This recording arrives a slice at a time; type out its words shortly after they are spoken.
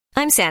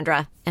I'm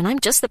Sandra, and I'm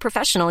just the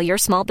professional your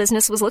small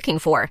business was looking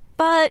for.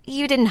 But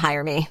you didn't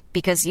hire me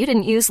because you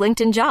didn't use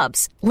LinkedIn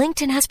Jobs.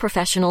 LinkedIn has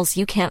professionals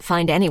you can't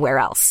find anywhere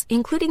else,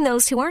 including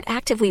those who aren't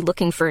actively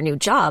looking for a new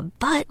job,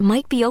 but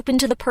might be open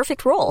to the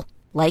perfect role,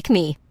 like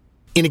me.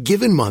 In a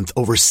given month,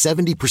 over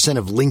 70%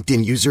 of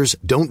LinkedIn users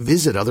don't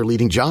visit other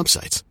leading job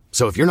sites.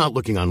 So if you're not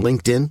looking on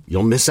LinkedIn,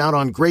 you'll miss out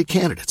on great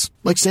candidates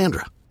like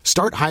Sandra.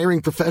 Start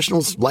hiring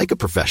professionals like a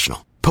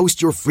professional.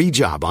 Post your free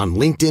job on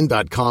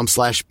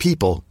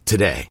linkedin.com/people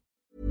today.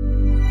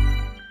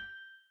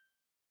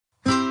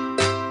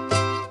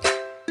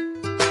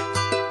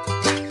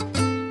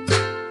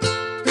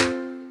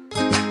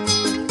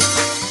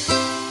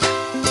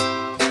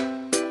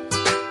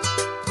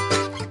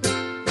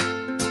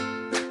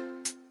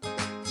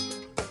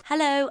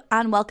 Hello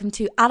and welcome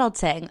to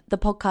Adulting, the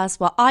podcast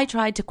where I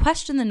try to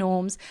question the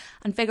norms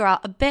and figure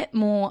out a bit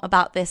more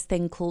about this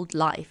thing called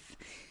life.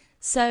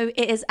 So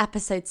it is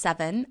episode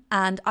 7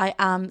 and I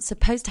am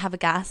supposed to have a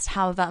guest.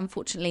 However,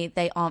 unfortunately,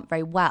 they aren't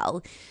very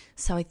well.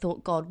 So I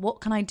thought, God,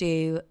 what can I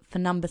do for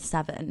number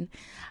 7?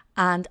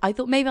 And I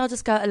thought maybe I'll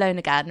just go alone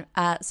again.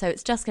 So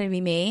it's just going to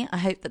be me. I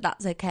hope that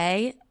that's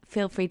okay.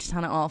 Feel free to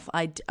turn it off.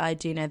 I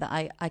do know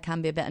that I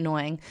can be a bit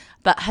annoying,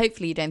 but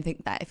hopefully you don't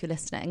think that if you're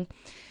listening.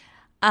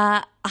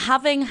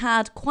 Having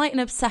had quite an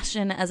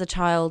obsession as a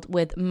child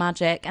with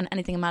magic and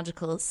anything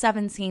magical,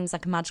 7 seems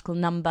like a magical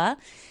number.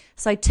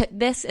 So I took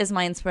this as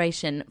my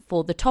inspiration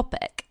for the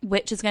topic,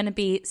 which is going to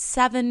be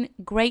 7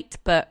 great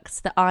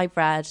books that I've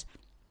read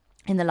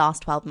in the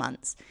last 12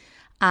 months.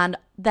 And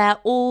they're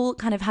all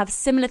kind of have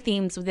similar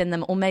themes within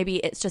them, or maybe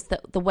it's just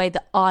that the way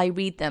that I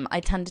read them, I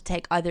tend to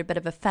take either a bit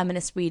of a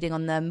feminist reading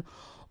on them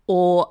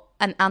or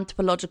an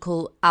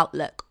anthropological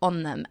outlook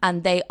on them.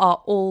 And they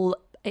are all,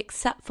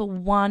 except for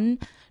one,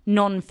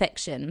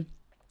 non-fiction,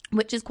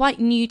 which is quite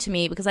new to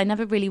me because I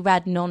never really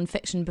read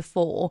non-fiction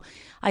before.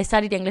 I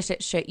studied English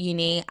literature at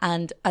uni,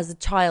 and as a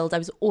child I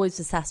was always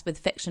obsessed with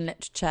fiction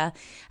literature,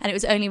 and it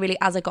was only really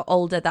as I got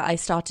older that I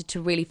started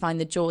to really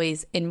find the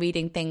joys in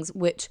reading things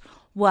which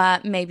were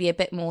maybe a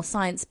bit more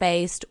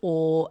science-based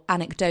or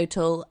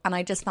anecdotal, and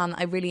I just found that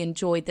I really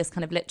enjoyed this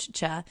kind of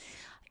literature.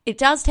 It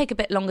does take a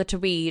bit longer to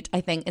read, I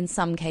think, in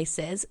some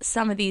cases.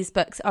 Some of these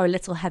books are a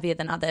little heavier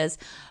than others,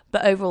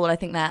 but overall I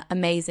think they're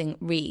amazing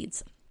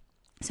reads.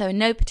 So in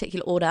no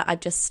particular order, I've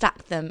just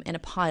stacked them in a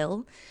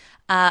pile.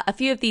 A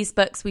few of these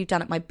books we've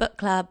done at my book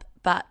club,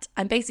 but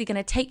I'm basically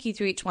going to take you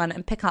through each one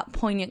and pick up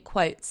poignant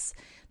quotes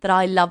that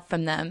I love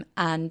from them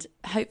and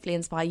hopefully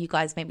inspire you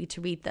guys maybe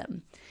to read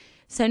them.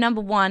 So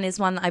number 1 is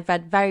one that I've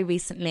read very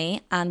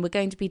recently, and we're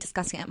going to be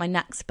discussing it at my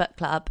next book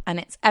club, and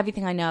it's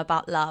Everything I Know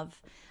About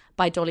Love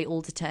by Dolly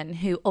Alderton,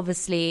 who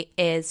obviously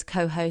is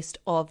co-host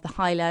of The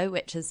High Low,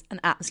 which is an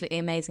absolutely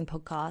amazing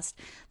podcast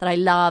that I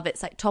love.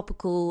 It's like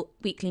topical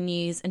weekly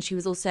news, and she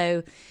was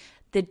also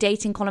the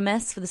dating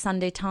columnist for the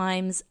Sunday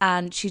Times,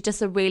 and she's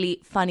just a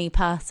really funny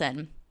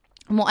person.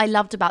 And what I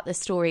loved about this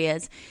story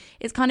is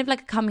it's kind of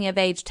like a coming of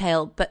age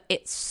tale, but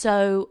it's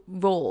so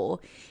raw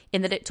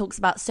in that it talks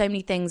about so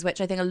many things which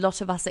I think a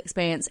lot of us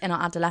experience in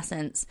our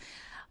adolescence,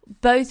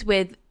 both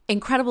with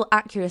incredible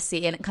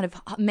accuracy, and it kind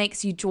of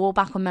makes you draw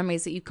back on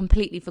memories that you've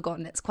completely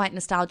forgotten. It's quite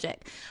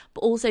nostalgic,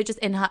 but also just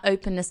in her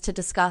openness to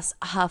discuss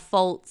her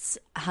faults,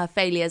 her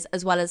failures,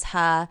 as well as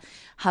her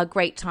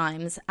great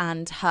times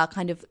and her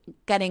kind of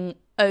getting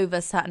over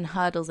certain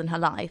hurdles in her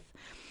life.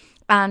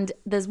 And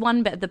there's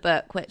one bit of the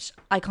book which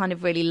I kind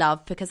of really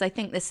love because I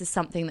think this is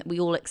something that we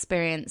all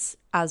experience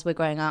as we're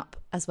growing up,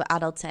 as we're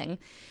adulting.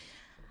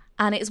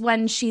 And it's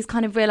when she's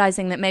kind of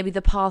realizing that maybe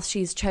the path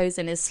she's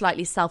chosen is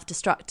slightly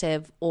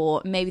self-destructive,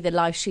 or maybe the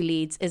life she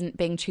leads isn't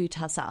being true to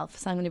herself.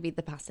 So I'm going to read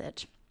the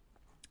passage.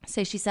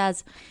 So she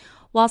says,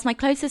 "Whilst my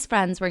closest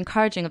friends were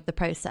encouraging of the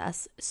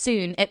process,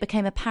 soon it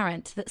became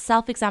apparent that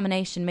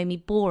self-examination made me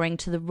boring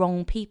to the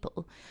wrong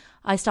people.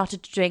 I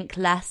started to drink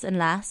less and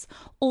less,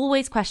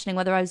 always questioning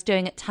whether I was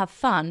doing it to have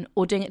fun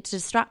or doing it to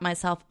distract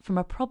myself from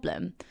a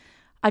problem.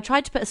 I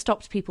tried to put a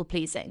stop to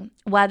people-pleasing,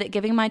 aware that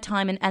giving my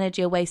time and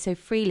energy away so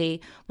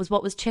freely was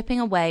what was chipping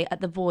away at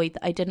the void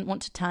that I didn't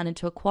want to turn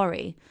into a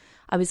quarry.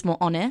 I was more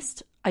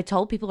honest. I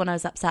told people when I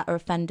was upset or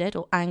offended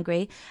or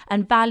angry,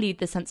 and valued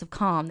the sense of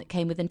calm that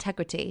came with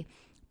integrity,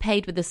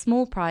 paid with the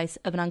small price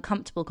of an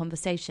uncomfortable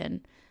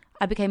conversation.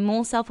 I became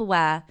more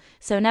self-aware,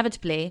 so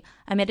inevitably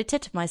I made a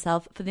tit of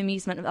myself for the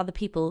amusement of other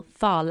people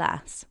far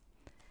less."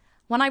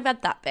 When I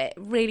read that bit, it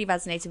really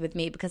resonated with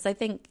me because I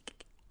think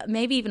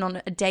maybe even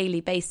on a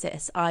daily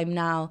basis, I'm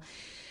now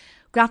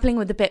grappling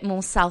with a bit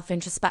more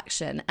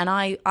self-introspection. And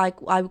I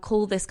would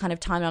call this kind of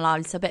time in our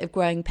lives a bit of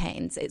growing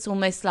pains. It's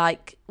almost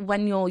like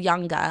when you're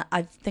younger,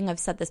 I think I've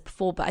said this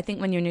before, but I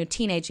think when you're in your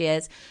teenage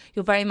years,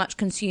 you're very much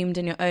consumed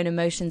in your own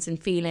emotions and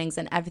feelings,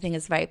 and everything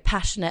is very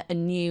passionate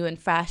and new and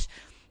fresh.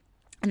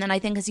 And then I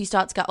think as you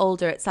start to get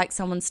older, it's like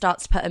someone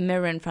starts to put a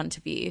mirror in front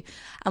of you.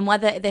 And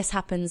whether this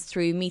happens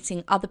through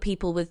meeting other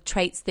people with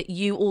traits that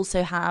you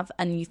also have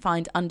and you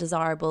find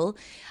undesirable,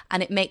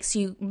 and it makes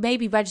you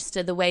maybe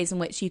register the ways in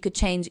which you could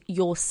change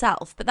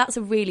yourself. But that's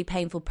a really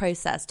painful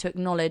process, to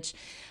acknowledge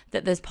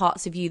that there's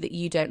parts of you that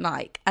you don't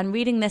like. And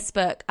reading this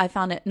book, I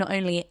found it not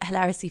only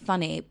hilariously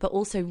funny, but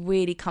also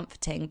really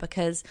comforting,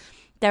 because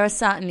there are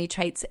certainly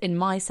traits in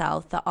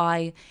myself that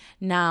I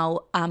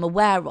now am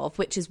aware of,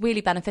 which is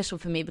really beneficial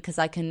for me because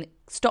I can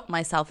stop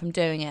myself from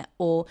doing it,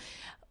 or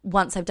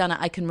once I've done it,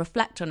 I can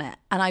reflect on it.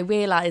 And I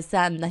realised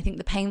then, I think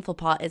the painful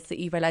part is that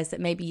you realise that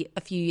maybe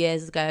a few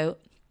years ago,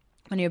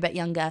 when you're a bit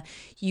younger,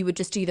 you would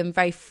just do them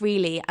very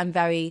freely and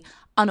very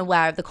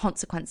unaware of the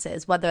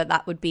consequences, whether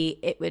that would be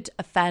it would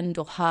offend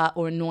or hurt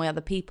or annoy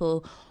other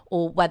people,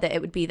 or whether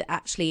it would be that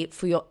actually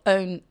for your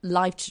own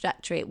life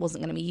trajectory it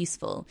wasn't going to be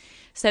useful.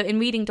 So in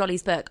reading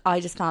Dolly's book, I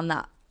just found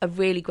that a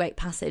really great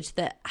passage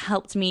that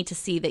helped me to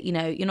see that, you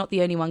know, you're not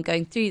the only one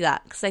going through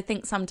that. Because I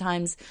think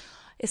sometimes,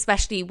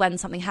 especially when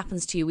something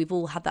happens to you, we've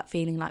all had that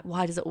feeling like,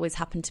 why does it always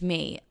happen to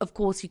me? Of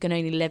course, you can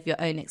only live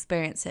your own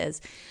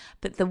experiences,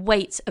 but the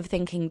weight of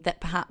thinking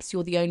that perhaps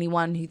you're the only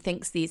one who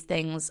thinks these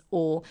things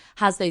or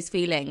has those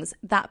feelings,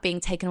 that being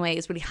taken away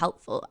is really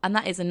helpful. And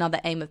that is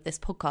another aim of this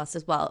podcast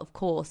as well, of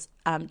course,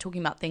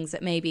 talking about things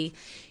that maybe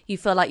you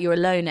feel like you're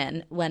alone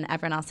in when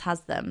everyone else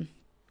has them.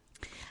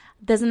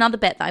 There's another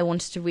bit that I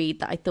wanted to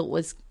read that I thought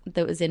was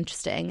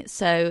interesting.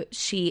 So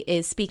she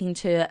is speaking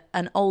to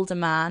an older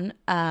man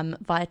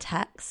via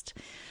text,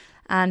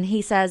 and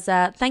he says,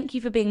 "Thank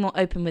you for being more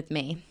open with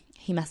me."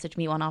 He messaged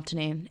me one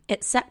afternoon.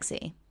 "It's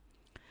sexy."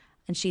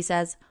 And she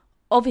says,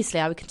 "Obviously,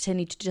 I would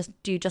continue to just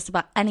do just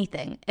about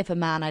anything if a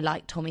man I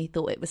liked told me he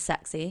thought it was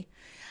sexy."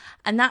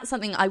 And that's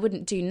something I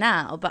wouldn't do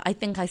now, but I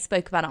think I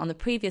spoke about it on the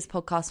previous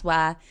podcast,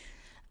 where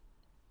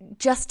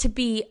just to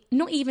be,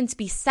 not even to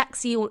be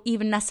sexy or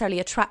even necessarily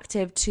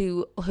attractive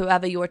to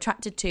whoever you're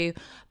attracted to,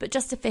 but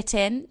just to fit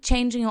in,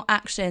 changing your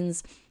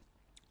actions,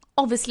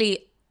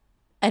 obviously,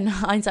 in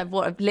hindsight of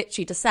what I've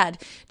literally just said,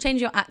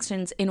 change your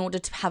actions in order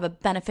to have a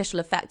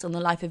beneficial effect on the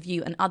life of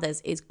you and others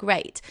is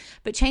great.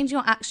 But changing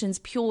your actions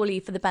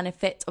purely for the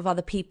benefit of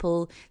other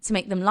people to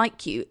make them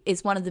like you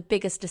is one of the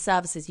biggest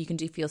disservices you can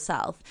do for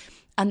yourself.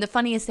 And the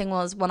funniest thing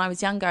was, when I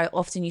was younger, I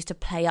often used to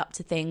play up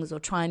to things or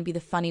try and be the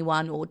funny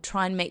one or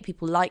try and make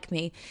people like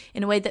me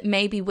in a way that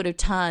maybe would have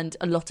turned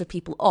a lot of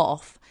people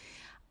off.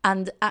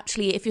 And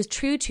actually, if you're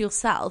true to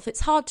yourself,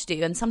 it's hard to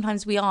do. And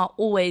sometimes we are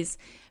always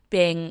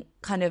being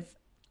kind of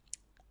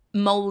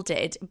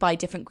molded by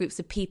different groups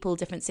of people,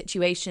 different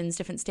situations,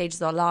 different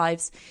stages of our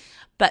lives.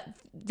 But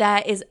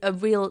there is a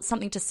real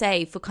something to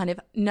say for kind of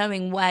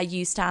knowing where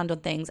you stand on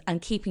things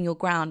and keeping your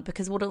ground,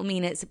 because what it'll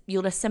mean is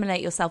you'll assimilate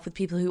yourself with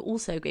people who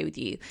also agree with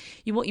you.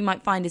 What you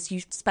might find is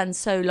you spend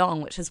so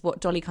long, which is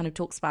what Dolly kind of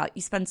talks about,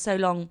 you spend so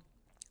long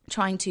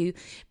trying to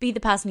be the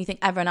person you think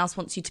everyone else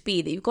wants you to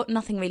be, that you've got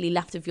nothing really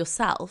left of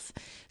yourself,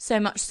 so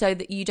much so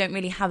that you don't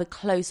really have a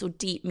close or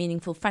deep,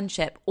 meaningful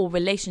friendship or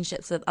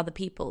relationships with other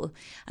people.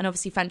 And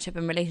obviously friendship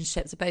and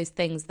relationships are both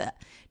things that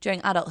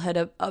during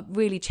adulthood are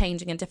really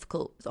changing and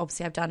difficult.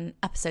 Obviously I've done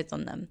episodes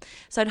on them.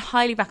 So I'd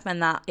highly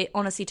recommend that. It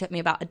honestly took me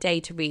about a day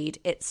to read.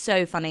 It's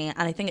so funny,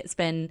 and I think it's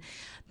been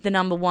the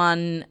number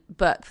one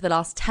book for the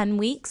last 10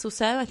 weeks or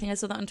so. I think I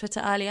saw that on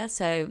Twitter earlier.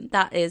 So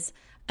that is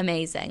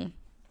amazing.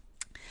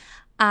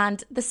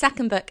 And the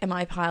second book in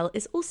my pile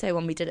is also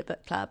one we did at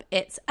book club.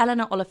 It's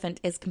Eleanor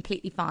Oliphant is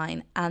Completely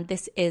Fine, and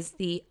this is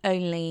the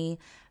only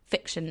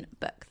fiction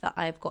book that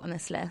I've got on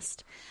this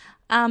list.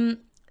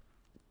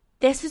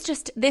 This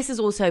has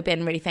also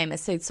been really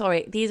famous. So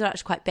sorry, these are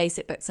actually quite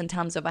basic books in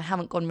terms of I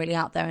haven't gone really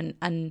out there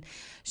and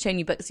shown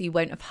you books you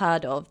won't have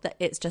heard of. That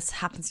it just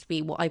happens to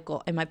be what I've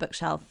got in my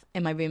bookshelf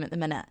in my room at the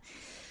minute.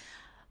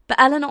 But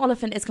Eleanor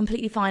Oliphant is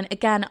Completely Fine.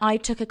 Again, I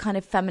took a kind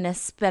of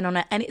feminist spin on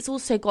it, and it's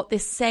also got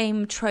this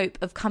same trope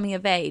of coming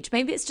of age.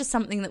 Maybe it's just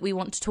something that we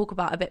want to talk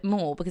about a bit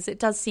more, because it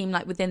does seem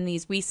like within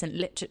these recent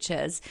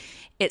literatures,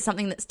 it's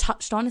something that's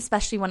touched on,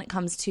 especially when it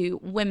comes to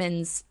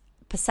women's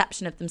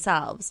perception of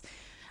themselves.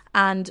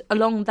 And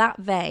along that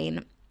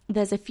vein,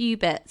 there's a few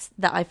bits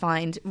that I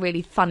find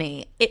really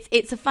funny.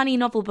 It's a funny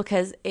novel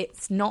because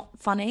it's not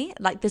funny.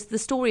 Like the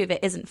story of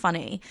it isn't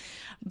funny,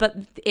 but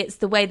it's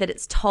the way that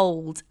it's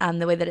told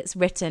and the way that it's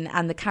written,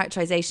 and the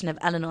characterization of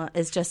Eleanor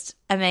is just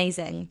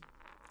amazing.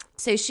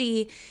 So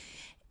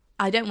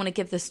I don't want to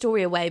give the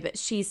story away, but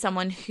she's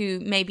someone who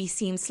maybe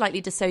seems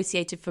slightly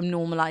dissociated from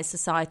normalized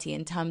society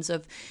in terms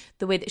of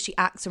the way that she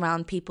acts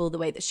around people, the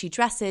way that she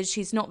dresses.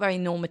 She's not very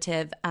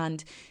normative,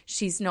 and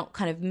she's not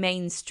kind of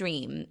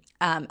mainstream.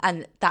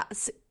 And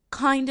that's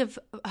kind of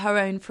her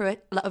own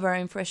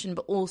fruition,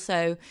 but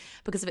also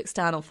because of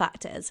external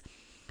factors.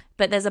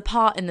 But there's a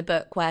part in the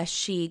book where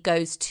she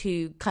goes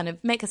to kind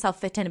of make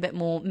herself fit in a bit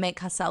more, make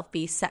herself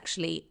be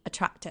sexually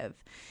attractive.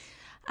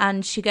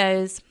 And she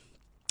goes,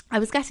 "I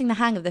was getting the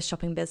hang of this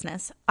shopping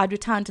business. I'd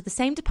returned to the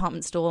same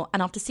department store,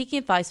 and after seeking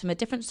advice from a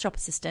different shop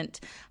assistant,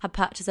 had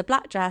purchased a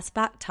black dress,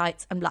 black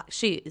tights and black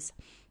shoes.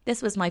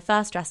 This was my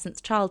first dress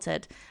since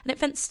childhood, and it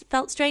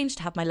felt strange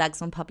to have my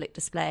legs on public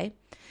display.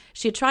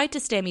 She had tried to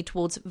steer me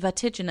towards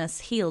vertiginous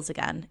heels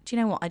again. Do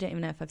you know what? I don't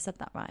even know if I've said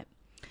that right.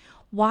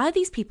 Why are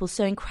these people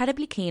so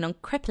incredibly keen on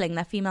crippling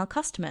their female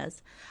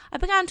customers? I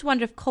began to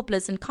wonder if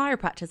cobblers and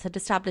chiropractors had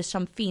established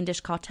some fiendish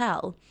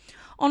cartel.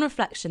 On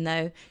reflection,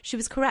 though, she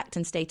was correct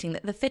in stating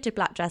that the fitted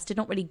black dress did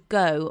not really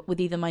go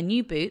with either my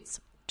new boots,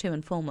 too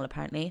informal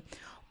apparently,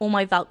 or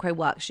my Velcro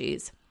work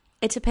shoes.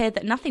 It appeared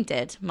that nothing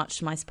did, much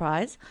to my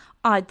surprise.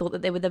 I thought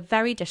that they were the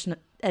very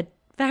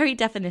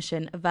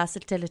definition of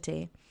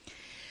versatility.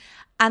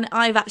 And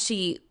I've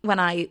actually, when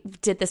I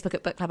did this book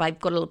at book club, I've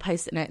got a little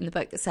post-it note in the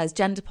book that says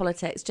gender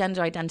politics,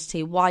 gender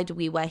identity, why do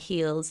we wear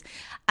heels?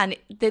 And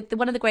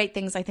one of the great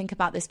things I think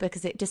about this book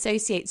is it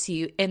dissociates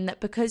you in that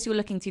because you're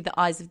looking through the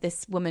eyes of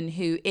this woman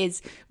who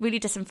is really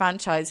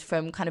disenfranchised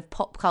from kind of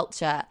pop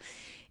culture,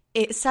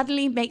 it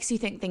suddenly makes you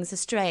think things are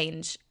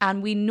strange,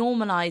 and we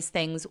normalize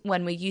things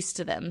when we're used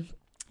to them.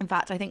 In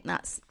fact, I think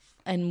that's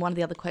in one of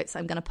the other quotes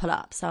I'm going to pull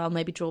up, so I'll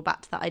maybe draw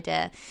back to that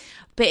idea.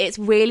 But it's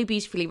really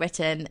beautifully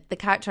written. The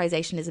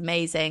characterization is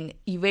amazing.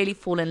 You really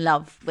fall in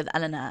love with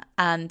Eleanor,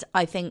 and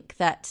I think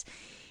that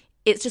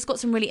it's just got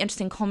some really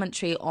interesting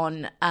commentary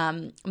on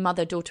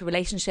mother-daughter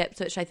relationships,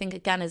 which I think,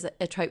 again, is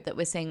a trope that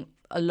we're seeing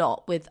a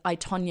lot with I,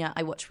 Tonya,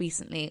 I watched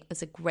recently. It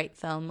was a great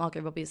film.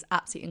 Margot Robbie was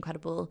absolutely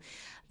incredible.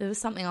 There was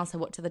something else I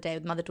watched the other day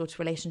with mother-daughter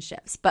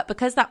relationships. But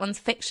because that one's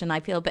fiction, I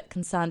feel a bit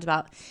concerned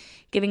about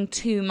giving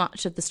too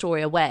much of the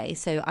story away.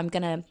 So I'm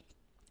going to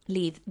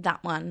leave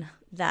that one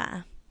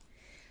there.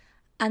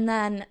 And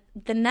then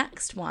the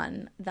next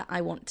one that I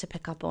want to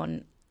pick up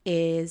on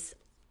is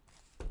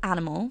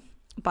Animal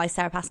by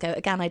Sarah Pascoe.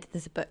 Again, I did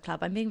this at book club.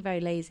 I'm being very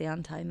lazy,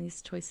 aren't I, in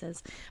these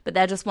choices? But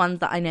they're just ones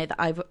that I know that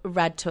I've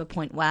read to a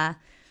point where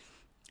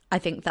I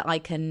think that I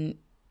can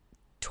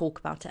talk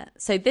about it.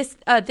 So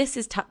this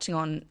is touching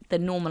on the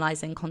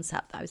normalizing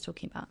concept that I was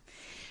talking about.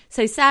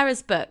 So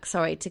Sarah's book,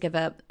 to give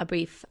a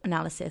brief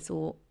analysis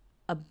or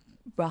a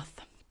rough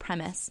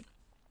premise,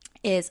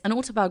 is the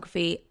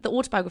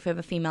autobiography of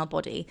a female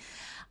body.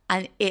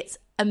 And it's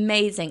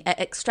amazing at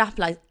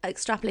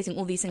extrapolating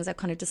all these things I've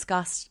kind of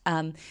discussed,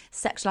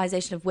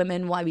 sexualization of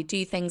women, why we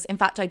do things. In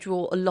fact, I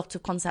draw a lot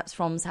of concepts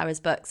from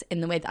Sarah's books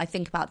in the way that I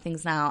think about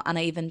things now. And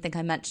I even think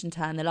I mentioned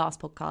her in the last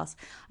podcast.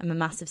 I'm a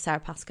massive Sarah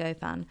Pascoe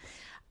fan.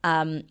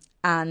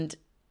 And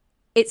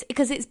it's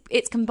because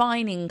it's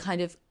combining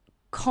kind of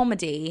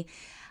comedy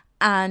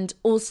and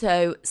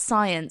also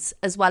science,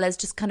 as well as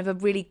just kind of a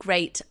really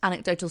great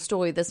anecdotal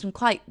story. There's some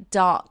quite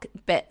dark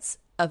bits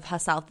of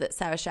herself that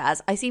Sarah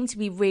shares. I seem to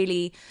be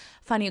really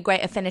finding a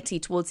great affinity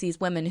towards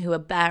these women who are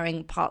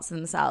bearing parts of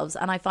themselves,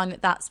 and I find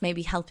that that's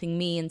maybe helping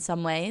me in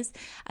some ways,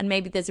 and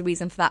maybe there's a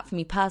reason for that for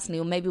me personally,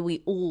 or maybe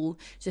we all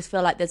just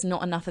feel like there's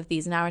not enough of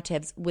these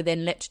narratives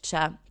within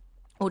literature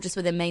or just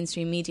within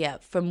mainstream media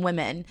from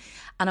women.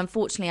 And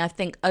unfortunately, I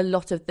think a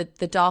lot of the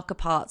darker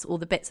parts or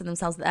the bits of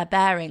themselves that they're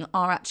bearing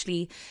are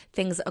actually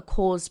things that are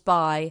caused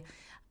by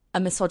a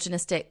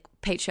misogynistic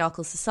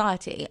patriarchal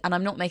society. And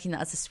I'm not making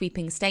that as a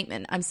sweeping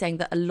statement. I'm saying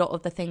that a lot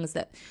of the things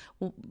that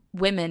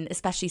women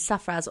especially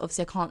suffer as,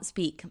 obviously I can't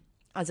speak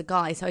as a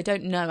guy, so I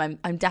don't know,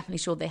 I'm definitely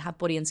sure they have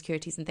body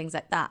insecurities and things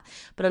like that,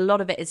 but a lot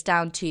of it is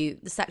down to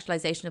the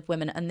sexualization of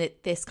women and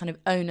this kind of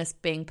onus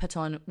being put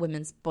on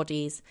women's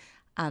bodies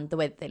and the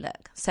way that they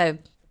look. So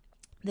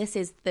this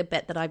is the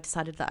bit that I've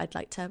decided that I'd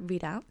like to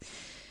read out.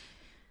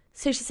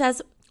 So she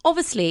says,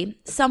 obviously,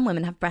 some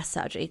women have breast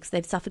surgery because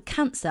they've suffered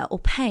cancer or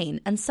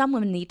pain, and some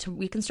women need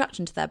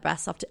reconstruction to their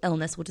breasts after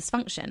illness or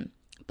dysfunction.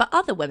 But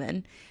other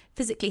women,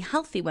 physically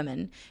healthy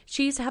women,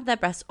 choose to have their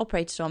breasts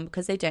operated on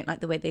because they don't like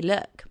the way they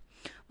look.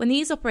 When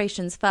these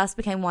operations first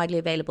became widely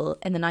available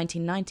in the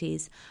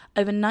 1990s,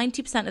 over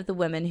 90% of the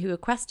women who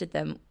requested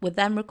them were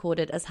then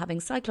recorded as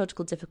having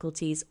psychological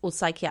difficulties or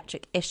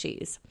psychiatric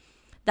issues.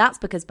 That's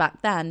because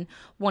back then,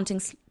 wanting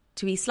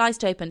to be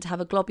sliced open to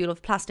have a globule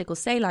of plastic or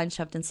saline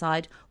shoved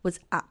inside was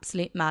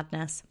absolute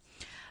madness.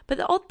 But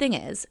the odd thing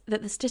is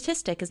that the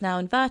statistic is now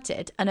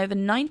inverted, and over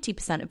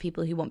 90% of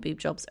people who want boob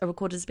jobs are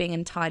recorded as being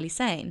entirely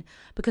sane,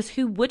 because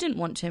who wouldn't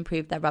want to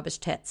improve their rubbish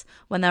tits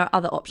when there are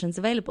other options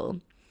available?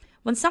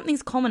 When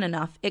something's common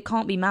enough, it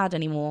can't be mad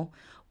anymore.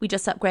 We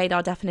just upgrade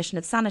our definition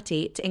of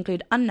sanity to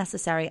include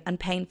unnecessary and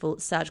painful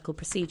surgical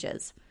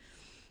procedures.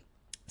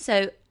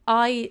 So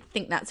I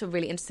think that's a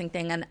really interesting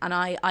thing, and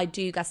I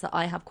do guess that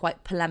I have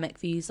quite polemic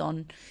views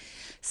on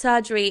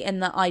surgery,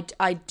 in that I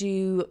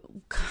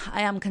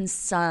am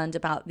concerned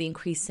about the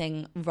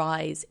increasing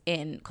rise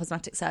in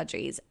cosmetic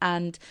surgeries,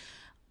 and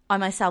I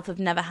myself have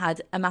never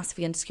had a massive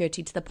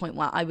insecurity to the point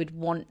where I would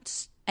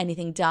want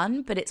anything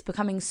done, but it's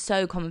becoming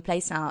so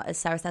commonplace now, as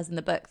Sarah says in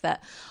the book,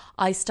 that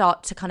I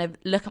start to kind of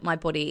look at my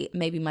body,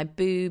 maybe my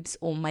boobs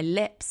or my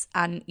lips,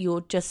 and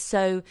you're just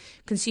so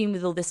consumed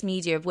with all this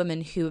media of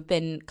women who have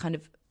been kind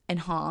of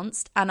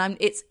enhanced, and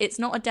it's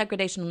not a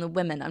degradation on the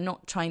women. I'm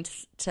not trying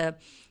to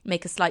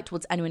make a slight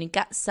towards anyone who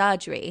gets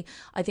surgery.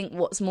 I think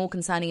what's more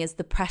concerning is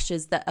the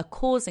pressures that are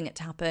causing it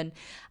to happen,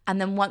 and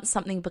then once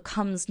something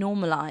becomes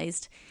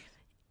normalized,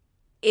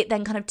 it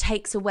then kind of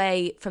takes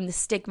away from the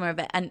stigma of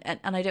it. And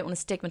I don't want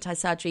to stigmatize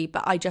surgery,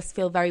 but I just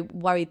feel very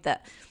worried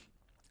that,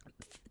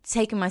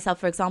 taking myself,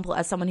 for example,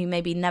 as someone who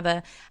maybe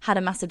never had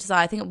a massive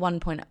desire. I think at one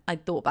point I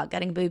thought about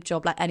getting a boob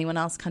job like anyone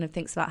else kind of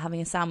thinks about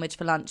having a sandwich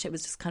for lunch. It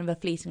was just kind of a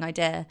fleeting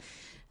idea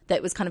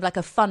that was kind of like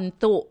a fun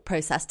thought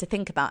process to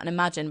think about and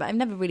imagine, but I've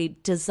never really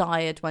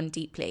desired one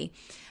deeply.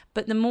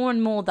 But the more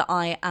and more that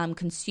I am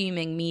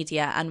consuming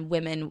media and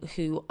women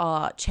who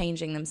are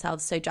changing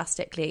themselves so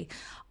drastically,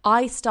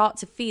 I start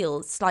to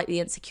feel slightly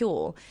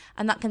insecure.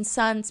 And that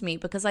concerns me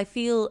because I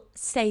feel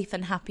safe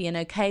and happy and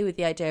okay with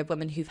the idea of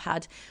women who've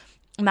had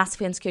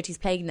massive insecurities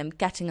plaguing them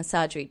getting a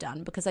surgery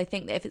done, because I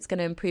think that if it's going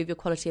to improve your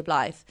quality of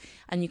life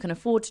and you can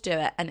afford to do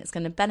it and it's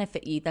going to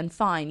benefit you, then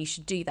fine, you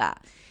should do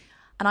that.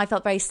 And I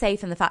felt very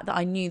safe in the fact that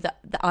I knew that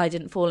I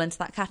didn't fall into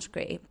that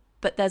category.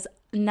 But there's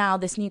now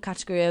this new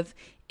category of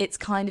it's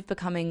kind of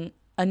becoming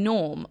a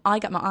norm. I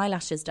get my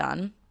eyelashes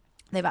done.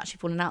 They've actually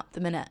fallen out at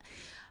the minute.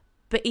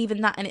 But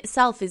even that in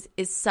itself is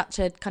such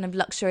a kind of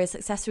luxurious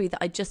accessory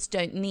that I just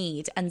don't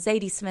need. And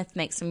Zadie Smith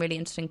makes some really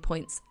interesting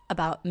points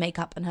about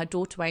makeup and her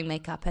daughter wearing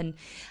makeup and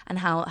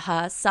how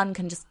her son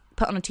can just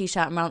put on a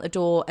t-shirt and run out the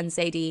door, and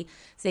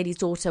Zadie's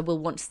daughter will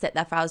want to sit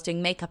there for hours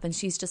doing makeup, and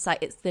she's just like,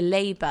 it's the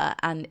labour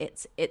and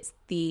it's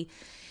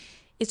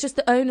just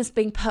the onus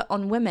being put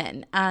on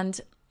women. And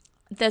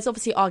there's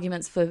obviously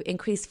arguments for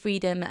increased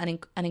freedom and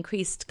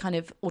increased kind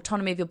of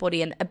autonomy of your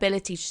body and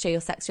ability to show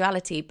your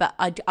sexuality, but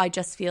I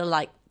just feel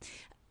like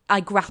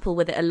I grapple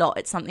with it a lot.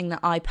 It's something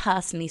that I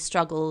personally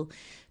struggle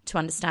to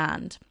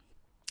understand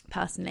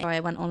personally. Sorry, I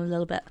went on a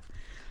little bit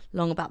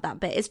long about that,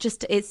 but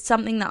it's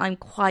something that I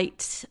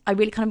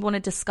really kind of want to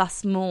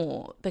discuss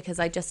more, because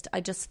I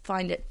just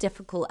find it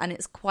difficult, and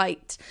it's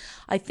quite,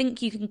 I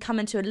think you can come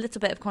into a little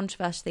bit of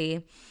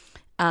controversy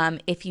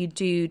if you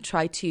do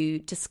try to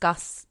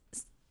discuss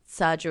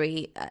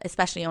surgery,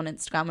 especially on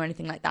Instagram or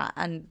anything like that,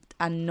 and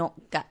not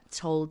get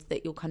told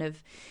that you're kind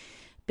of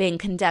being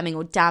condemning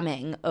or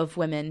damning of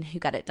women who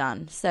get it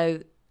done.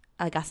 So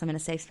I guess I'm in a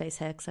safe space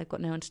here because I've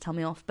got no one to tell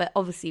me off. But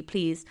obviously,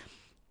 please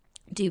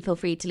do feel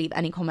free to leave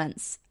any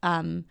comments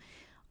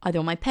either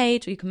on my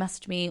page, or you can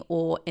message me,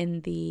 or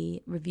in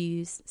the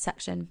reviews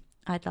section.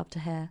 I'd love to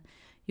hear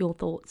your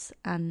thoughts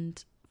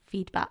and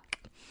feedback.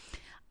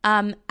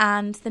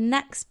 And the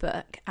next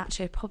book,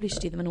 actually I probably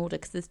should do them in order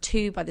because there's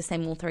two by the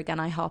same author. Again,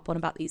 I harp on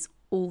about these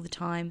all the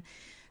time.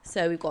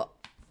 So we've got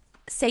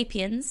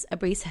Sapiens, A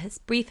Brief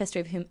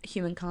History of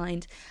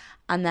Humankind,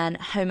 and then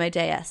Homo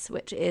Deus,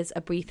 which is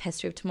A Brief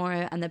History of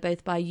Tomorrow, and they're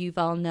both by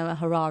Yuval Noah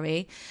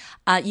Harari.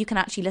 You can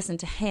actually listen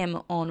to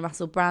him on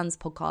Russell Brand's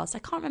podcast. I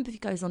can't remember if he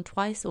goes on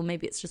twice or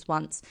maybe it's just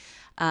once,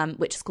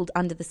 which is called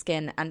Under the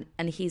Skin,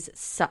 and he's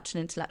such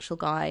an intellectual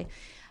guy.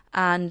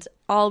 And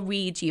I'll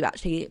read you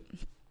actually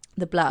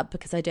the blurb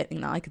because I don't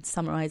think that I could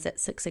summarise it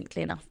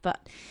succinctly enough,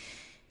 but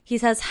he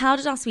says, how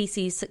did our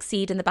species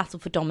succeed in the battle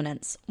for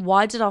dominance?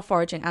 Why did our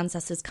foraging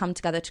ancestors come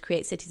together to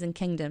create cities and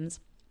kingdoms?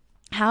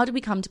 How did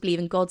we come to believe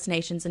in gods,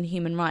 nations, and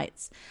human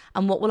rights?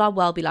 And what will our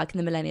world be like in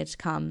the millennia to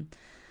come?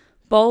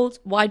 Bold,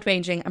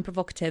 wide-ranging, and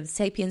provocative,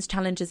 Sapiens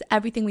challenges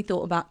everything we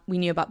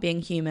knew about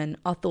being human,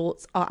 our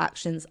thoughts, our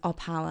actions, our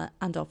power,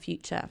 and our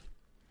future.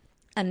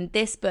 And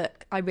this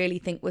book, I really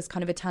think, was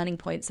kind of a turning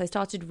point. So I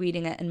started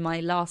reading it in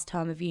my last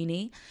term of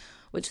uni,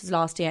 which was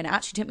last year, and it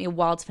actually took me a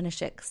while to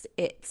finish it because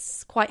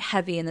it's quite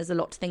heavy and there's a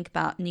lot to think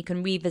about, and you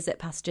can revisit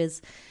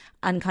passages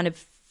and kind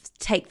of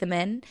take them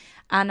in.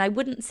 And I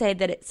wouldn't say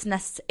that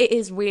it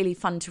is really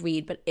fun to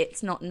read, but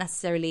it's not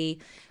necessarily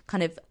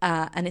kind of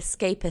an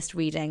escapist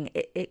reading.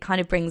 It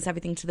kind of brings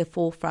everything to the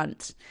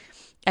forefront.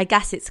 I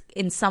guess it's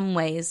in some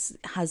ways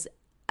has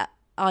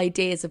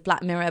ideas of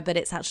Black Mirror, but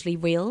it's actually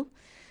real.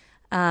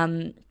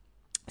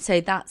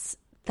 So that's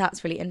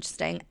really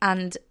interesting.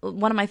 And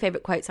one of my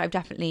favourite quotes, I've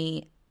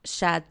definitely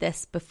shared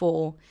this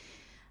before,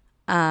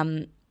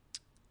 and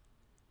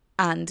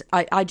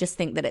I just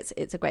think that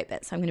it's a great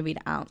bit, so I'm going to read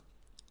it out.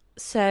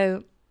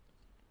 So,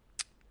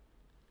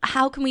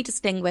 how can we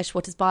distinguish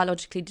what is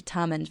biologically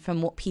determined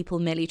from what people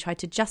merely try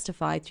to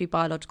justify through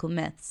biological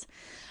myths?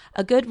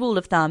 A good rule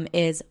of thumb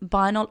is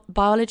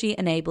biology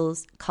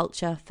enables,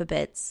 culture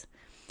forbids.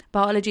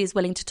 Biology is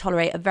willing to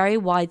tolerate a very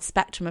wide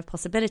spectrum of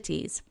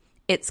possibilities.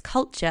 It's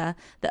culture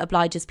that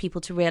obliges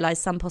people to realise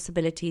some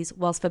possibilities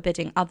whilst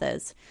forbidding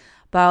others.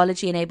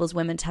 Biology enables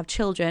women to have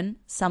children.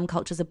 Some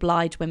cultures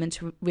oblige women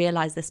to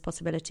realise this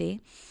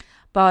possibility.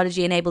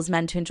 Biology enables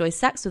men to enjoy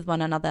sex with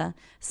one another.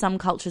 Some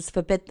cultures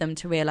forbid them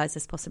to realise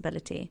this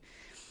possibility.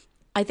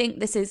 I think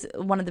this is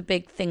one of the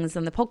big things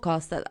on the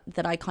podcast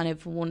that I kind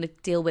of want to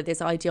deal with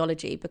is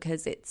ideology,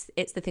 because it's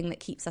the thing that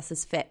keeps us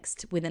as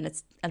fixed within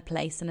a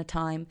place and a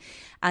time.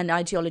 And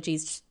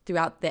ideologies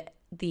throughout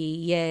the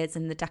years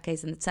and the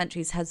decades and the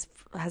centuries has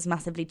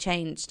massively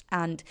changed.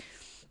 And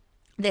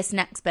this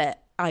next bit,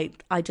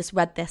 I just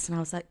read this and I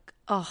was like,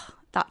 oh,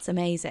 that's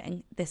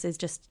amazing. This is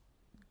just,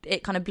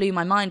 it kind of blew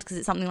my mind because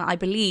it's something that I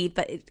believe,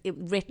 but it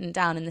written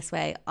down in this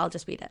way. I'll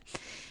just read it.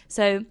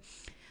 So,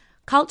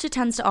 culture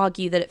tends to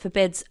argue that it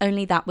forbids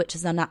only that which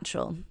is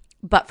unnatural.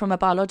 But from a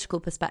biological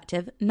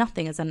perspective,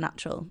 nothing is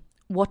unnatural.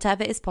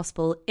 whatever is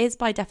possible is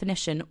by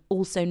definition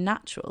also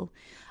natural.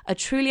 A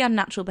truly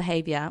unnatural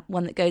behaviour,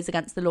 one that goes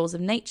against the laws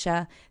of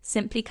nature,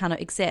 simply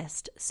cannot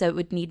exist, so it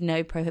would need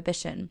no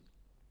prohibition.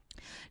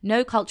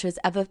 No culture has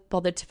ever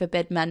bothered to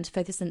forbid men to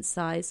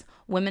photosynthesize,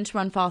 women to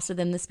run faster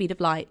than the speed of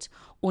light,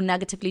 or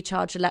negatively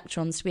charged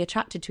electrons to be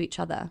attracted to each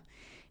other.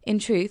 In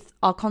truth,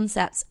 our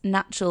concepts,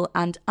 natural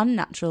and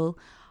unnatural,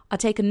 are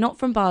taken not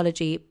from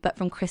biology, but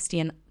from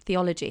Christian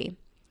theology.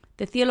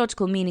 The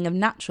theological meaning of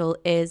natural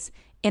is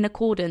in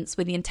accordance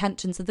with the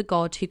intentions of the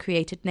God who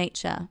created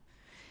nature.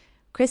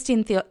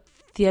 Christian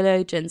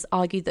theologians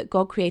argue that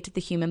God created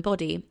the human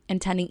body,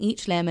 intending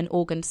each limb and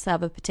organ to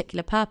serve a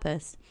particular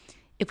purpose.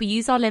 If we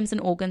use our limbs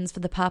and organs for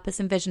the purpose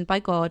envisioned by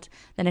God,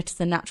 then it is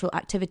a natural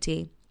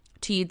activity.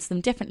 To use them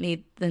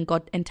differently than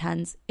God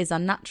intends is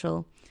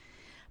unnatural.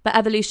 But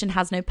evolution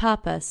has no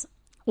purpose.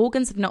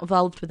 Organs have not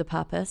evolved with a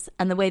purpose,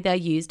 and the way they are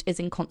used is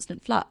in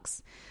constant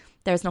flux.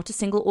 There is not a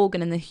single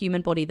organ in the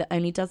human body that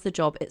only does the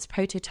job its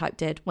prototype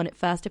did when it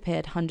first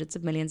appeared hundreds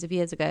of millions of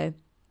years ago.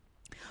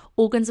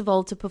 Organs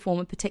evolved to perform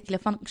a particular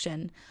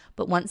function,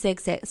 but once they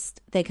exist,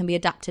 they can be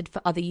adapted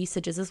for other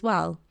usages as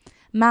well.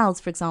 Mouths,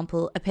 for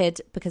example,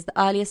 appeared because the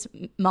earliest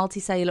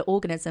multicellular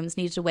organisms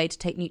needed a way to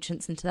take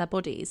nutrients into their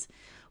bodies.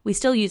 We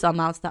still use our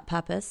mouths for that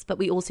purpose, but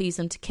we also use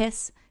them to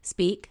kiss,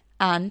 speak,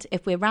 and,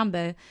 if we're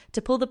Rambo,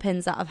 to pull the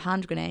pins out of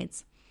hand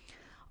grenades.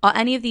 Are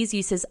any of these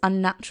uses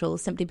unnatural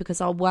simply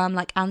because our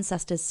worm-like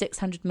ancestors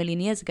 600 million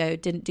years ago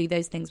didn't do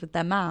those things with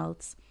their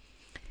mouths?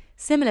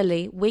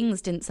 Similarly,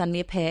 wings didn't suddenly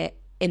appear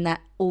in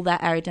all their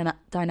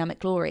aerodynamic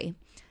glory.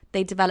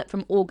 They developed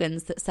from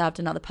organs that served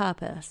another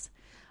purpose.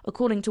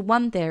 According to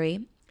one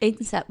theory,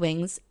 insect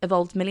wings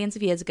evolved millions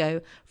of years ago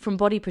from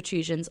body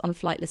protrusions on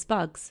flightless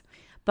bugs.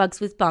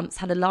 Bugs with bumps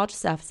had a larger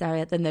surface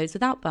area than those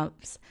without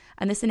bumps,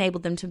 and this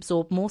enabled them to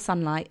absorb more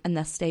sunlight and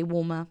thus stay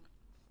warmer.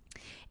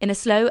 In a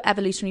slow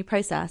evolutionary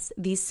process,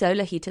 these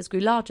solar heaters grew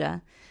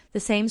larger. The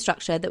same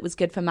structure that was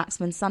good for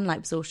maximum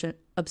sunlight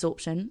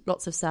absorption,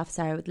 lots of surface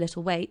area with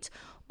little weight,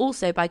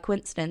 also by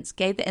coincidence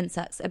gave the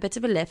insects a bit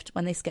of a lift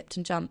when they skipped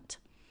and jumped.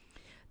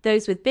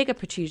 Those with bigger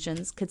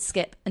protrusions could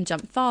skip and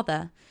jump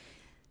farther.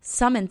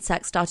 Some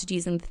insects started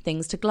using the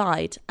things to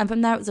glide, and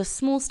from there it was a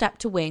small step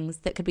to wings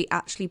that could be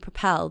actually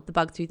propelled the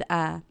bug through the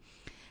air.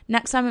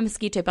 Next time a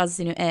mosquito buzzes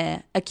in your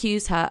ear,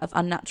 accuse her of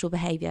unnatural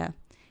behaviour.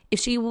 If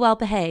she were well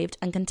behaved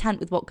and content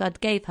with what God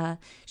gave her,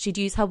 she'd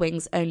use her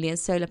wings only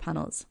as solar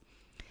panels.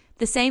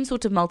 The same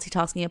sort of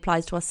multitasking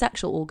applies to our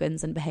sexual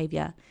organs and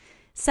behaviour.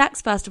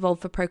 Sex first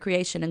evolved for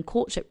procreation and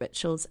courtship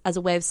rituals as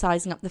a way of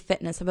sizing up the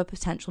fitness of a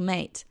potential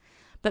mate.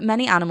 But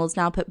many animals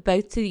now put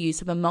both to the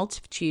use of a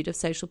multitude of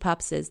social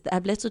purposes that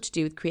have little to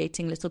do with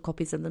creating little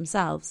copies of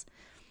themselves.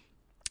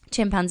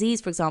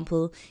 Chimpanzees, for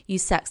example,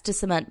 use sex to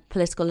cement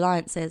political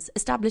alliances,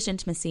 establish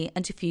intimacy,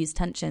 and diffuse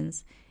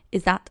tensions.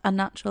 Is that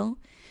unnatural?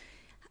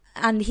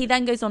 And he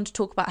then goes on to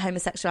talk about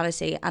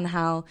homosexuality and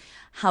how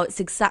it's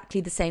exactly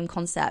the same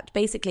concept.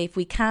 Basically, if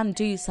we can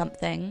do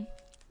something...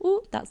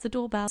 Oh, that's the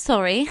doorbell.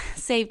 Sorry,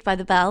 saved by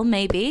the bell,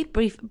 maybe.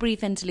 Brief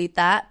interlude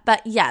there.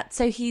 But yeah,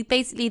 so he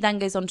basically then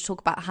goes on to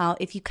talk about how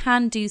if you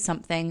can do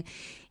something,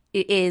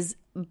 it is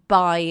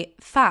by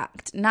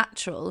fact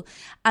natural.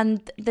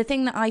 And the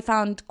thing that I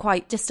found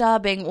quite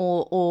disturbing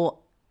or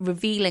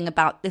revealing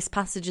about this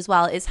passage as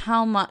well is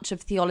how much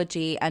of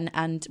theology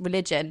and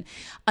religion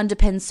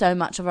underpins so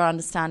much of our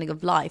understanding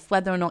of life.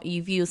 Whether or not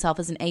you view yourself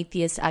as an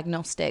atheist,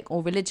 agnostic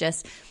or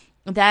religious,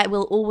 there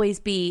will always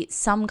be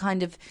some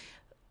kind of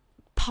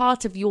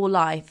part of your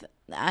life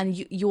and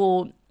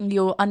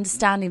your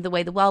understanding the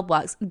way the world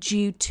works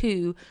due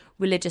to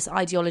religious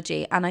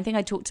ideology. And I think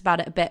I talked about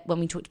it a bit when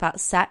we talked about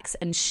sex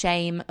and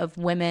shame of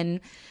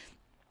women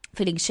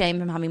feeling shame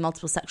from having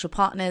multiple sexual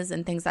partners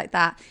and things like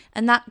that.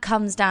 And that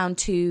comes down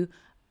to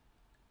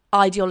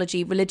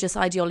ideology, religious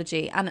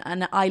ideology.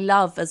 And I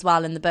love as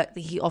well in the book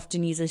that he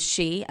often uses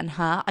she and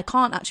her. I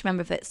can't actually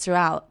remember if it's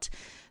throughout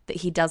that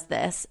he does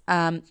this,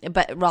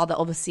 but rather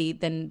obviously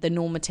than the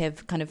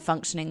normative kind of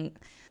functioning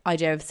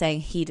idea of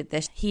saying he did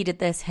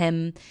this,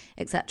 him,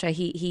 etc.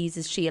 He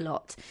uses she a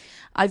lot.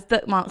 I've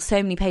bookmarked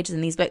so many pages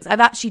in these books.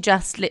 I've actually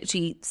just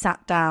literally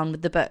sat down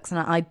with the books and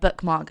I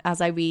bookmark as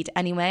I read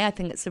anyway. I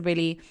think it's a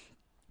really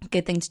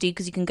good thing to do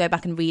because you can go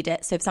back and read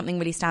it. So if something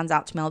really stands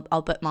out to me,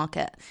 I'll bookmark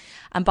it.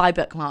 And by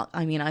bookmark,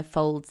 I mean I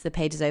fold the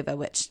pages over,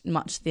 which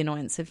much to the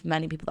annoyance of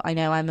many people that I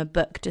know, I'm a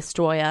book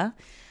destroyer.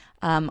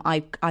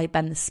 I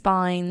bend the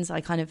spines. I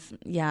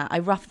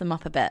rough them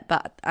up a bit,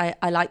 but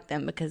I like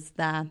them because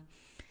they're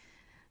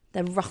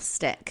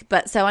rustic.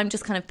 But so I'm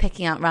just kind of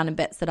picking out random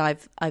bits that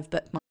I've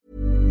bookmarked.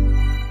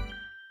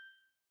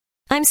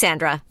 I'm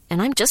Sandra,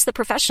 and I'm just the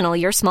professional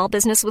your small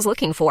business was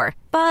looking for.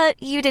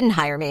 But you didn't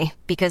hire me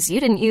because you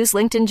didn't use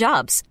LinkedIn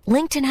Jobs.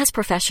 LinkedIn has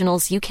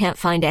professionals you can't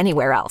find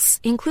anywhere else,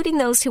 including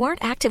those who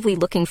aren't actively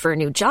looking for a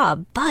new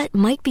job, but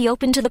might be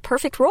open to the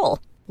perfect role,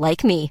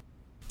 like me.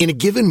 In a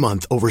given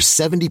month, over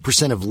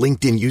 70% of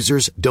LinkedIn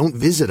users don't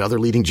visit other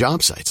leading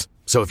job sites.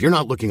 So if you're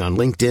not looking on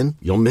LinkedIn,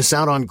 you'll miss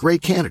out on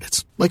great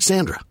candidates like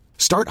Sandra.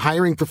 Start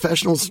hiring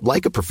professionals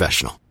like a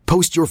professional.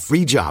 Post your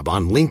free job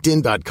on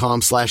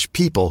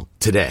linkedin.com/people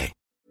today.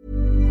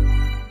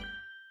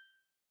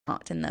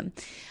 In them.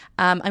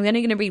 I'm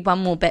only going to read one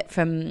more bit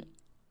from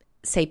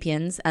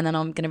Sapiens, and then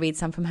I'm going to read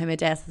some from Homo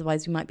Deus,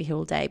 otherwise we might be here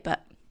all day,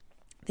 but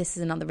this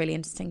is another really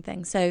interesting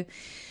thing. So,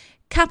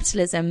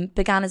 capitalism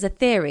began as a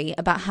theory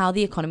about how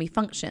the economy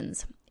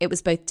functions. It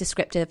was both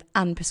descriptive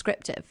and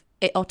prescriptive.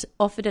 It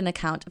offered an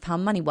account of how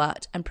money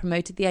worked and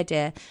promoted the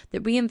idea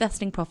that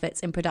reinvesting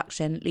profits in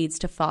production leads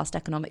to fast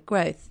economic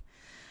growth.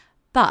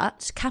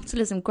 But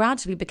capitalism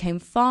gradually became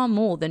far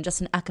more than just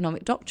an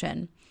economic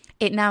doctrine.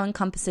 It now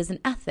encompasses an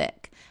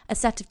ethic, a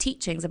set of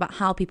teachings about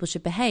how people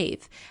should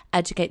behave,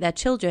 educate their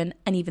children,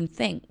 and even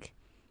think.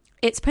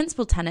 Its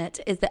principal tenet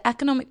is that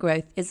economic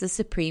growth is the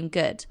supreme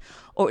good,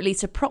 or at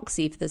least a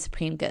proxy for the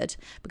supreme good,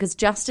 because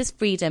justice,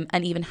 freedom,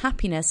 and even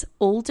happiness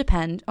all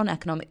depend on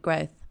economic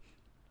growth.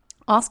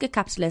 Ask a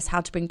capitalist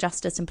how to bring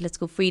justice and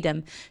political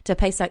freedom to a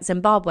place like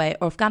Zimbabwe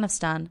or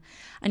Afghanistan,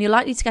 and you're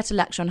likely to get a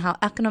lecture on how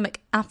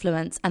economic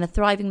affluence and a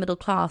thriving middle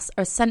class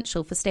are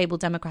essential for stable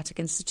democratic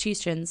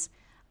institutions,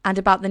 and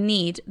about the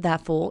need,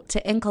 therefore,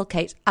 to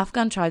inculcate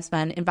Afghan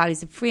tribesmen in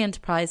values of free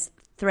enterprise,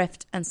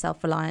 thrift, and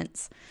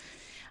self-reliance.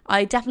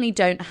 I definitely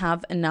don't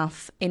have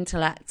enough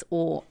intellect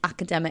or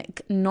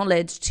academic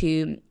knowledge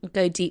to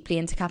go deeply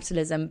into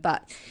capitalism,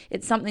 but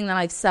it's something that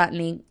I've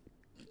certainly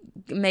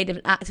made an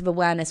active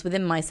awareness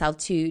within myself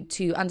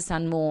to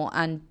understand more,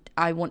 and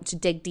I want to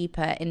dig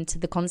deeper into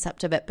the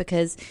concept of it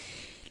because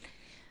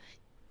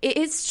it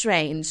is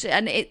strange,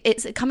 and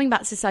it's coming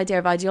back to this idea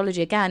of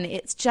ideology again.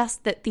 It's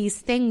just that these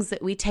things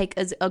that we take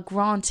as a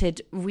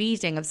granted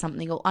reading of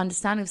something or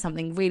understanding of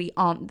something really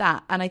aren't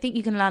that. And I think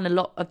you can learn a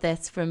lot of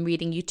this from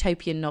reading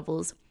utopian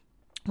novels.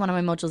 One of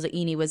my modules at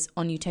uni was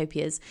on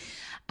utopias,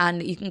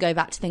 and you can go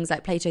back to things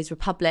like Plato's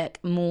Republic,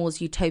 More's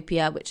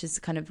Utopia, which is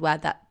kind of where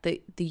that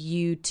the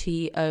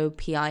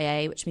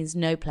utopia, which means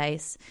no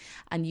place,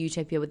 and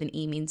utopia with an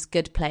e means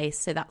good place.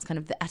 So that's kind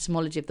of the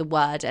etymology of the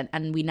word,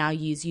 and we now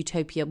use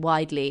utopia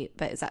widely,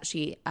 but it's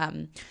actually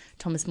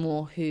Thomas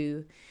More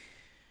who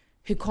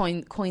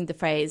coined the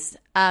phrase.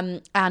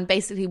 And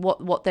basically,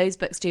 what those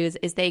books do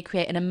is they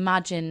create an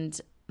imagined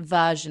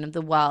version of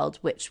the world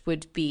which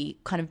would be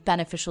kind of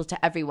beneficial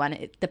to everyone,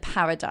 the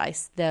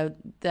paradise, the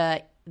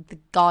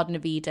Garden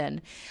of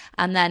Eden.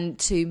 And then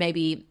to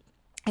maybe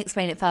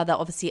explain it further,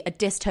 obviously a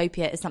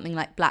dystopia is something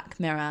like Black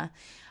Mirror,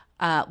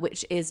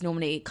 which is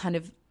normally kind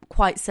of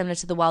quite similar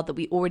to the world that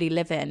we already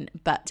live in,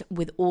 but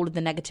with all of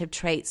the negative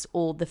traits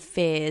or the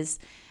fears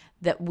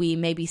that we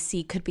maybe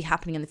see could be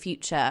happening in the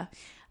future,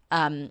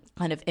 kind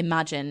of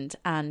imagined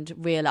and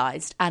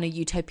realized. And a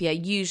utopia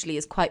usually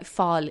is quite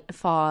far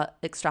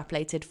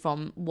extrapolated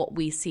from what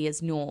we see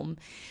as norm.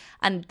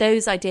 And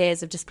those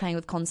ideas of just playing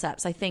with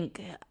concepts, I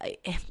think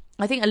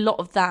a lot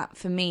of that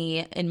for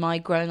me in my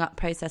growing up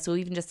process, or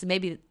even just to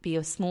maybe be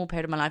a small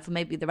period of my life or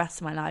maybe the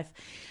rest of my life,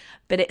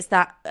 but it's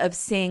that of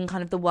seeing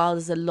kind of the world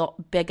as a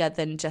lot bigger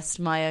than just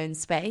my own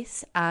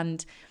space.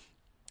 And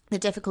the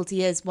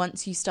difficulty is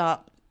once you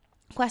start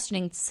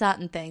questioning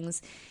certain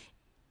things,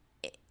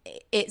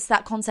 it's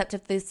that concept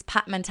of this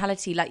pack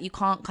mentality. Like you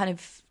can't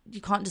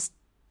just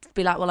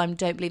be like, well, I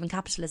don't believe in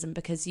capitalism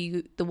because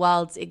the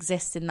world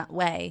exists in that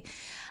way.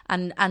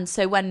 And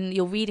so when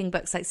you're reading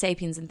books like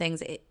Sapiens and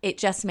things, it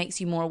just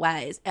makes you more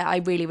aware. I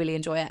really, really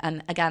enjoy it.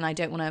 And again, I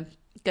don't want to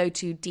go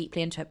too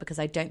deeply into it because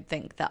I don't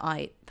think that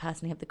I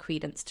personally have the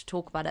credence to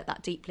talk about it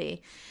that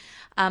deeply.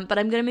 But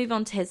I'm going to move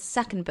on to his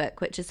second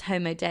book, which is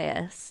Homo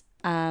Deus.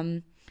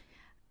 And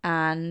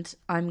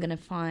I'm going to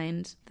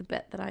find the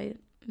bit that I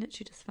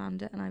literally just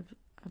found it, and I've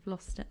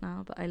lost it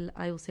now, but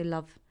I also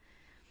love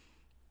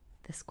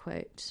this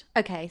quote.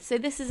 Okay, so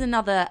this is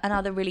another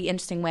really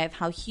interesting way of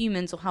how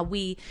humans, or how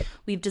we've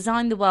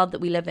designed the world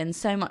that we live in,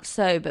 so much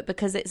so, but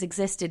because it's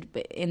existed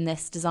in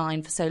this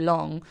design for so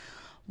long,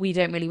 we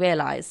don't really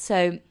realize.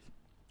 So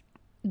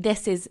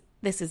this is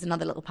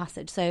another little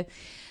passage. So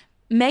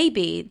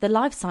maybe the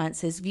life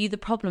sciences view the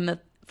problem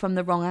from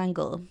the wrong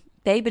angle.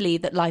 They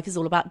believe that life is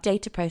all about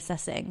data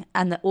processing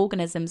and that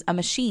organisms are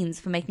machines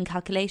for making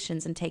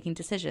calculations and taking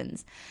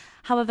decisions.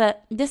 However,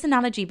 this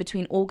analogy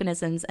between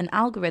organisms and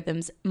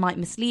algorithms might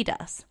mislead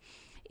us.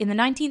 In the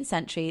 19th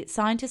century,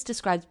 scientists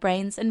described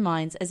brains and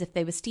minds as if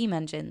they were steam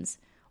engines.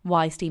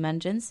 Why steam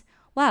engines?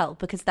 Well,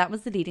 because that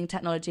was the leading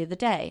technology of the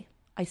day.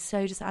 I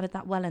so just added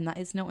that well in, that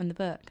is not in the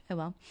book. Oh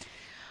well.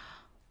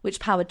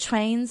 Which powered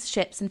trains,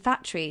 ships, and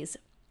factories.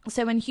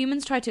 So when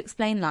humans tried to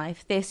explain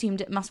life, they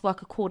assumed it must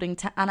work according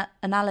to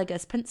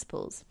analogous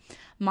principles.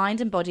 Mind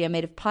and body are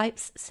made of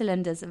pipes,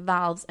 cylinders,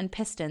 valves, and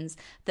pistons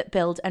that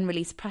build and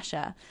release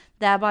pressure,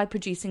 thereby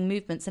producing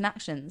movements and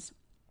actions.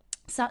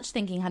 Such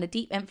thinking had a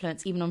deep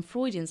influence even on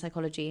Freudian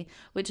psychology,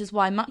 which is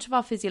why much of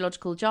our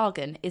physiological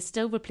jargon is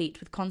still replete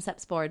with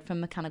concepts borrowed from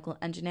mechanical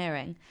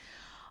engineering.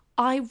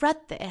 I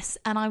read this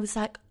and I was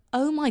like,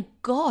 oh my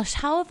gosh,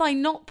 how have I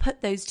not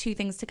put those two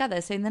things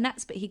together? So in the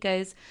next bit he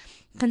goes,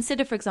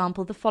 consider, for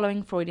example, the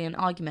following Freudian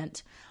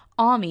argument.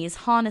 Armies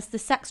harness the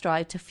sex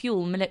drive to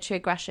fuel military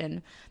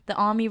aggression. The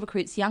army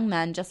recruits young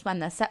men just when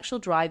their sexual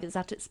drive is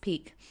at its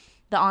peak.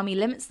 The army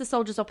limits the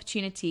soldiers'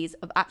 opportunities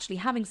of actually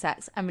having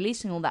sex and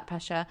releasing all that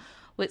pressure,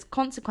 which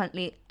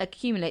consequently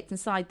accumulates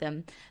inside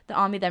them. The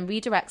army then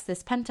redirects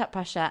this pent-up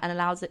pressure and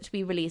allows it to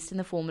be released in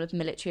the form of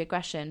military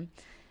aggression.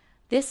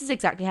 This is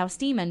exactly how a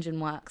steam engine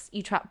works.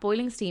 You trap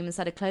boiling steam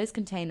inside a closed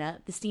container,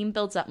 the steam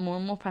builds up more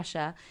and more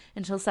pressure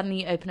until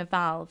suddenly you open a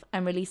valve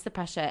and release the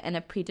pressure in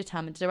a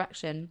predetermined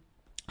direction,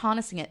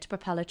 harnessing it to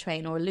propel a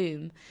train or a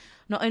loom.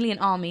 Not only in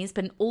armies,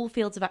 but in all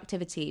fields of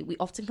activity, we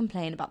often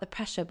complain about the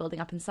pressure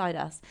building up inside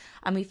us,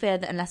 and we fear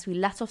that unless we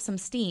let off some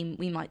steam,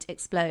 we might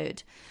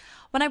explode.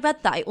 When I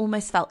read that, I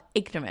almost felt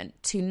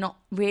ignorant to not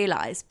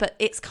realise, but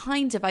it's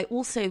kind of, I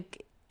also,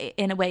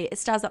 in a way, it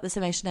stirs up this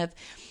emotion of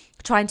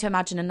trying to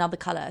imagine another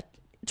colour.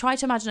 Try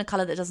to imagine a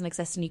colour that doesn't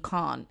exist and you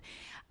can't.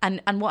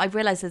 And what I've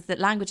realised is that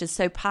language is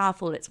so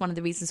powerful. It's one of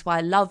the reasons why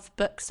I love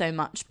books so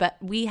much, but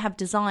we have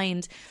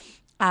designed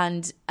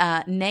and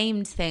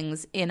named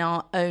things in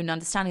our own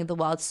understanding of the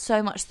world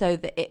so much so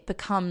that it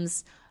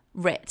becomes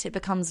writ, it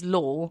becomes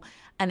law,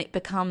 and it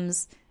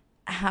becomes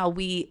how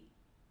we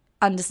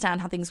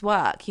understand how things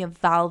work. You have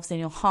valves in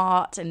your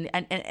heart, and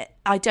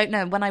I don't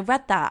know, when I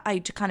read that,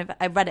 I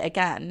read it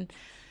again.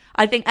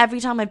 I think every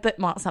time I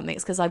bookmark something,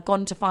 it's because I've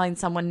gone to find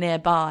someone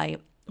nearby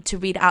to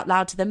read it out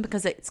loud to them,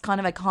 because it's kind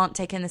of, I can't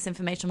take in this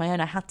information on my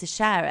own. I have to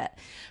share it,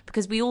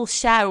 because we all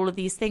share all of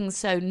these things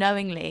so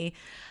knowingly.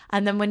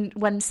 And then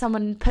when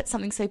someone puts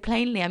something so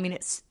plainly, I mean,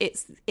 it's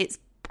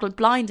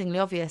blindingly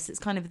obvious. It's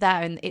kind of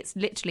there, and it's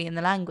literally in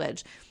the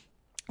language.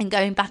 And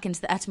going back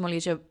into the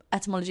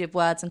etymology of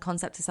words and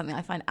concepts is something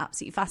I find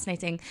absolutely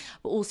fascinating,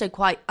 but also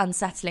quite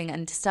unsettling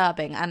and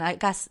disturbing. And I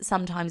guess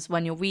sometimes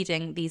when you're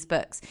reading these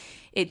books,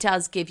 it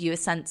does give you a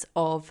sense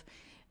of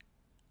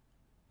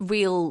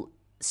real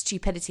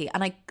stupidity,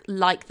 and I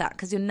like that,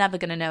 because you're never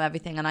going to know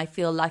everything, and I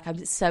feel like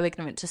I'm so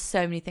ignorant to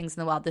so many things in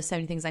the world. There's so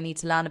many things I need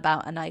to learn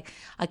about, and I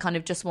kind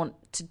of just want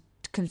to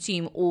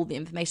consume all the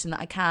information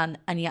that I can,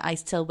 and yet I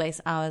still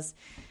waste hours,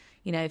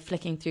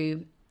 flicking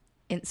through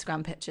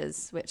Instagram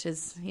pictures, which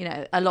is,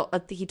 a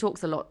lot. He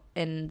talks a lot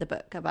in the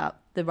book about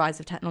the rise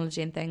of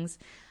technology and things,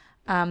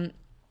 and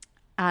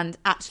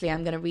actually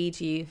I'm going to read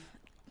you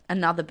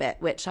another bit,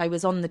 which I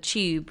was on the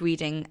tube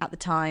reading at the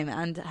time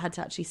and had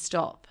to actually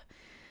stop,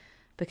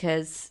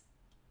 because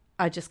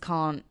I just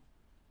can't,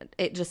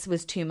 it just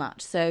was too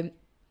much. So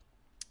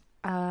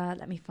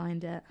let me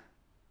find it.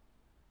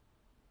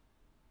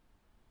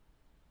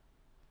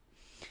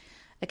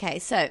 Okay,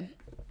 so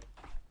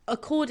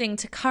according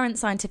to current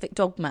scientific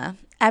dogma,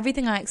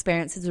 everything I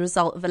experience is a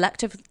result of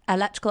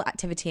electrical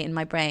activity in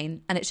my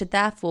brain, and it should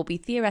therefore be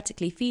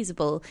theoretically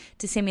feasible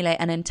to simulate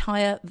an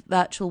entire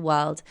virtual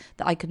world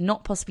that I could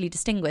not possibly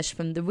distinguish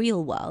from the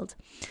real world.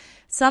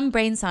 Some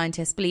brain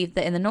scientists believe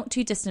that in the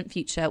not-too-distant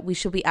future, we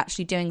shall be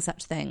actually doing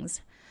such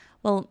things.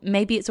 Well,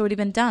 maybe it's already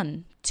been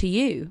done to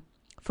you.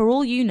 For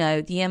all you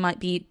know, the year might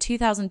be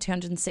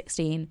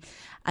 2216,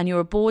 and you're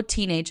a bored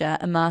teenager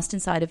immersed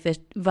inside a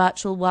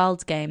virtual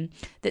world game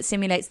that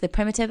simulates the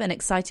primitive and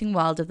exciting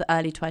world of the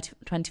early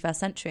 21st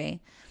century.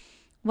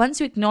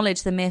 Once you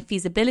acknowledge the mere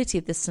feasibility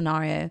of this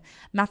scenario,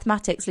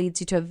 mathematics leads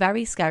you to a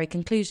very scary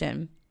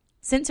conclusion.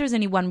 Since there is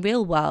only one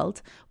real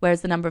world,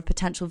 whereas the number of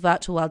potential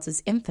virtual worlds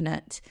is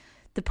infinite,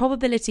 the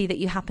probability that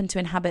you happen to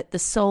inhabit the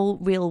sole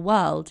real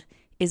world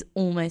is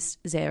almost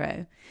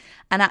zero.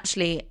 And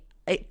actually,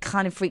 it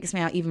kind of freaks me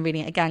out even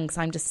reading it again, because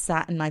I'm just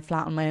sat in my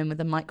flat on my own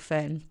with a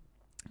microphone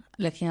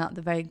looking out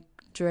the very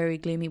dreary,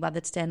 gloomy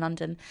weather today in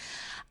London.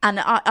 And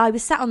I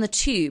was sat on the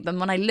tube, and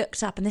when I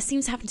looked up, and this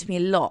seems to happen to me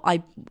a lot,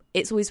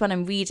 it's always when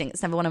I'm reading,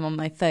 it's never when I'm on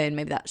my phone.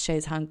 Maybe that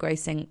shows how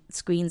engrossing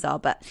screens are,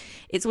 but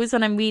it's always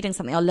when I'm reading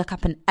something, I'll look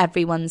up and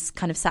everyone's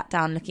kind of sat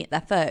down looking at their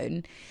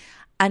phone.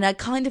 And I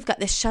kind of got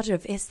this shudder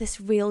of, is this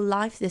real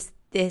life?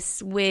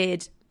 This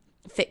weird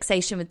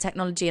fixation with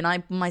technology. And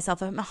I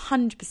myself am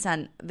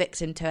 100%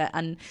 victim to it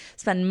and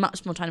spend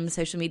much more time on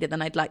social media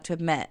than I'd like to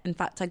admit. In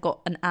fact, I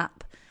got an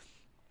app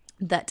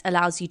that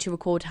allows you to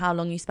record how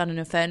long you spend on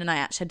your phone, and I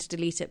actually had to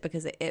delete it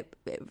because it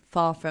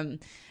far from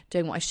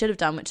doing what I should have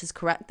done, which is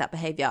correct that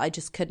behaviour. I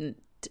just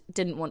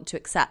didn't want to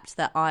accept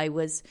that I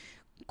was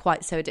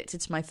quite so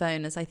addicted to my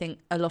phone, as I think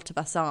a lot of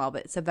us are.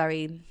 But it's a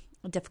very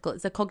difficult,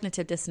 it's a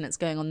cognitive dissonance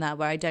going on there,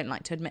 where I don't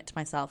like to admit to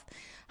myself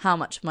how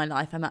much of my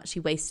life I'm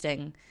actually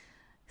wasting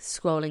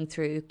scrolling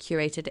through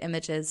curated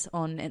images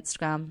on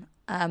Instagram.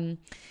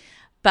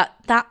 But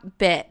that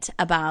bit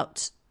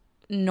about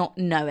not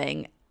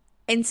knowing,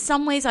 in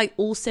some ways I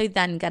also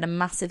then get a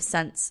massive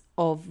sense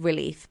of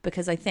relief,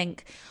 because I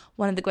think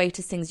one of the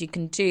greatest things you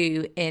can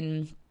do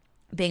in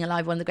being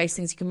alive, one of the greatest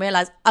things you can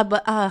realise,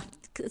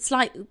 it's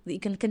like you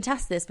can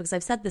contest this, because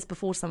I've said this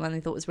before to someone and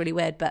I thought it was really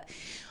weird, but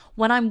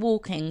when I'm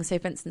walking, so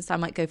for instance, I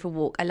might go for a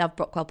walk. I love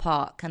Brockwell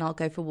Park, and I'll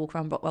go for a walk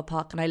around Brockwell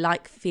Park, and I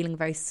like feeling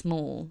very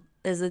small.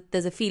 There's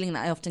a feeling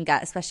that I often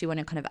get, especially when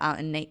you're kind of out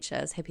in nature,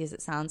 as hippie as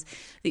it sounds,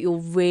 that you're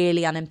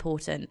really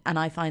unimportant. And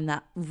I find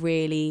that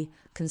really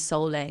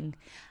consoling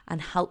and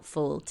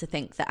helpful to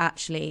think that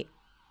actually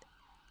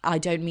I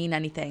don't mean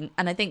anything.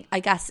 And I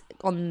guess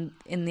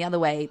in the other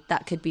way,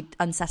 that could be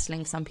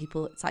unsettling for some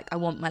people. It's like, I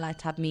want my life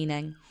to have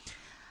meaning.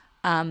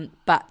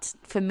 But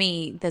for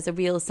me, there's a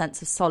real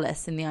sense of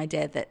solace in the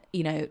idea that,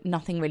 you know,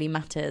 nothing really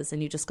matters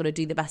and you just got to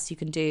do the best you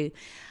can do.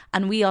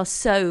 And we are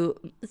so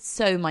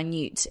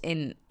minute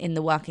in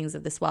the workings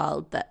of this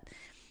world that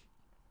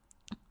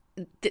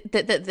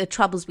the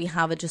troubles we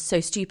have are just so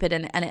stupid,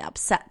 and it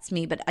upsets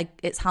me, but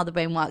it's how the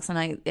brain works. And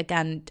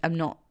I'm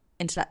not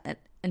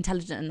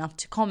intelligent enough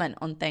to comment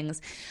on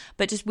things.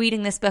 But just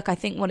reading this book, I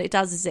think what it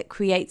does is it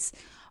creates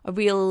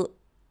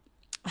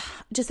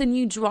just a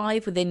new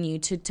drive within you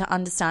to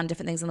understand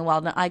different things in the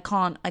world. And I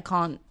can't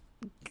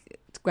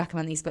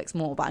recommend these books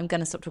more, but I'm going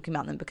to stop talking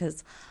about them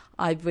because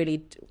I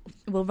really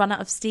will run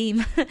out of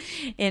steam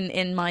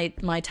in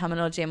my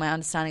terminology and my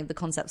understanding of the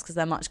concepts, because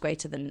they're much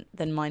greater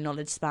than my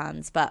knowledge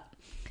spans. But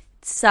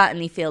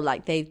certainly feel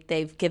like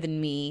they've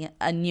given me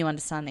a new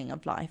understanding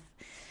of life.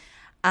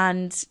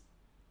 And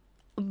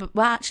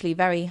we're actually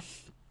very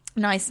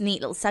nice,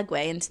 neat little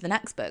segue into the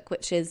next book,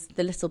 which is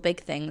The Little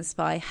Big Things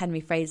by Henry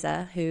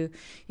Fraser, who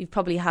you've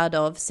probably heard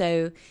of.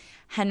 So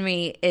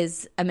Henry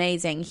is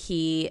amazing.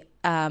 He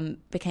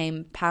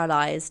became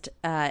paralyzed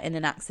in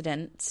an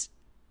accident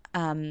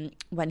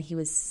when he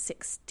was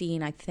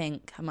 16, I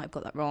think. I might have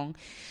got that wrong.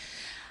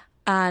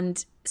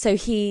 And so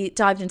he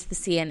dived into the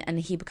sea and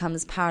he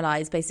becomes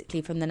paralyzed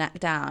basically from the neck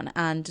down.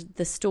 And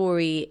the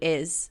story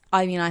is,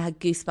 I mean, I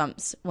had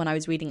goosebumps when I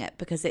was reading it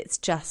because it's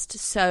just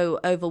so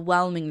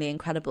overwhelmingly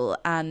incredible.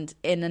 And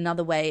in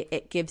another way,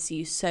 it gives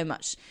you so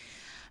much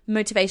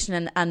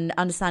motivation and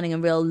understanding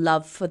and real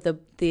love for the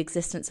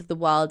existence of the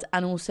world.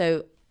 And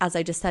also, as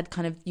I just said,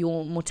 kind of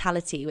your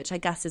mortality, which I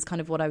guess is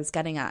kind of what I was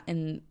getting at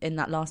in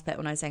that last bit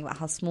when I was saying about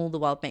how small the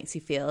world makes you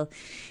feel.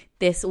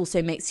 This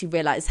also makes you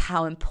realise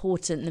how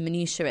important the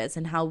minutiae is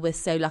and how we're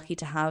so lucky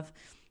to have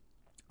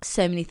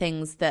so many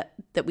things that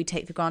we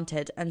take for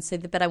granted. And so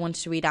the bit I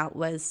wanted to read out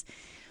was,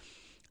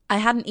 I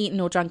hadn't eaten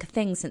or drunk a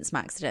thing since my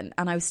accident,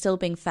 and I was still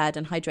being fed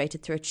and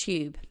hydrated through a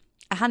tube.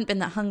 I hadn't been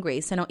that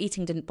hungry, so not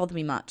eating didn't bother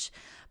me much,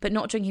 but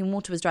not drinking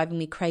water was driving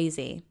me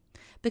crazy.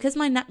 Because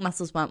my neck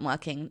muscles weren't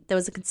working, there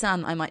was a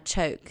concern that I might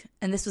choke,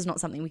 and this was not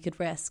something we could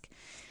risk.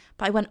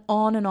 But I went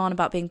on and on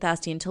about being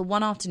thirsty until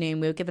one afternoon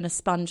we were given a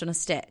sponge on a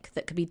stick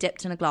that could be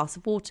dipped in a glass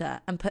of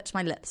water and put to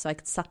my lips so I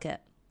could suck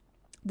it.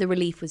 The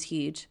relief was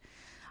huge.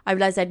 I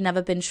realised I'd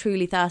never been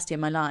truly thirsty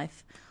in my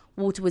life.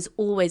 Water was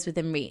always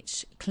within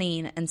reach,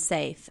 clean and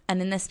safe,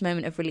 and in this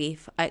moment of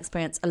relief, I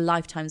experienced a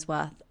lifetime's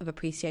worth of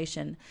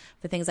appreciation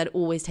for things I'd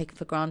always taken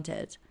for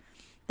granted.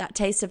 That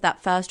taste of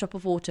that first drop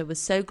of water was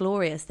so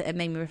glorious that it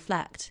made me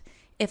reflect,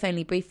 if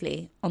only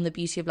briefly, on the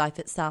beauty of life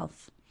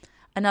itself.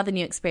 Another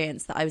new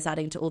experience that I was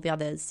adding to all the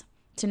others.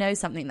 To know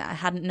something that I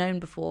hadn't known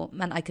before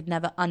meant I could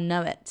never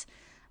unknow it,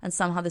 and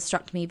somehow this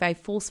struck me very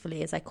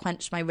forcefully as I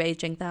quenched my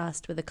raging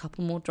thirst with a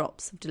couple more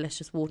drops of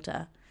delicious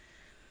water.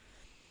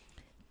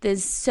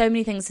 There's so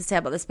many things to say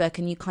about this book,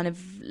 and you kind of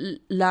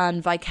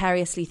learn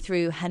vicariously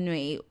through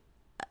Henry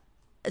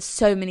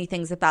so many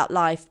things about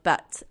life.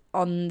 But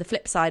on the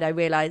flip side, I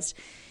realised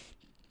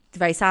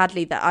very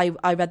sadly that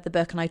I read the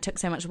book and I took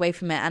so much away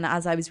from it, and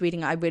as I was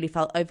reading it, I really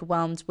felt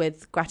overwhelmed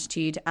with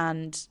gratitude,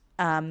 and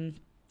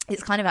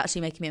it's kind of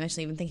actually making me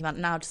emotional even thinking about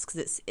it now, just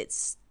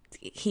because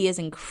he is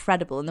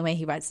incredible and the way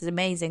he writes is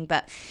amazing.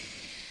 But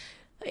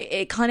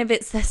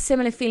it's a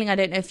similar feeling. I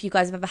don't know if you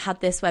guys have ever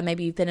had this, where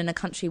maybe you've been in a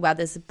country where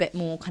there's a bit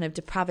more kind of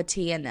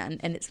depravity and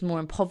it's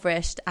more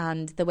impoverished,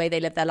 and the way they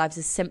live their lives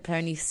is simpler,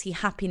 and you see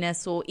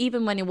happiness, or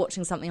even when you're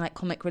watching something like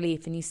Comic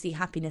Relief and you see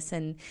happiness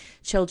in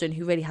children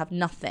who really have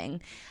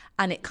nothing,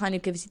 and it kind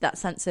of gives you that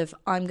sense of,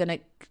 I'm going to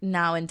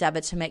now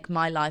endeavour to make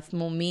my life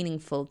more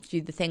meaningful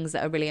through the things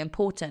that are really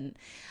important.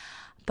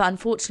 But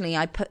unfortunately,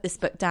 I put this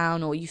book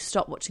down, or you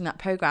stop watching that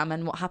programme,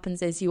 and what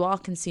happens is you are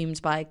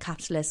consumed by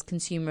capitalist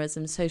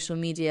consumerism, social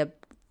media.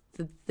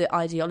 The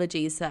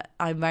ideologies that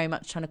I'm very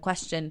much trying to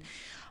question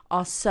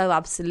are so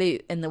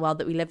absolute in the world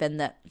that we live in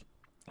that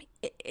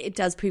it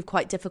does prove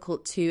quite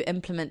difficult to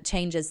implement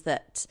changes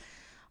that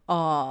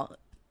are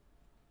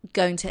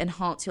going to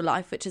enhance your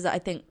life, which is, I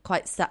think,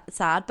 quite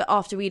sad. But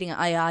after reading it,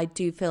 I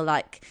do feel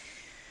like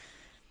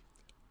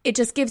it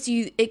gives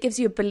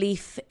you a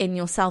belief in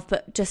yourself.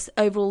 But just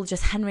overall,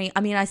 just Henry,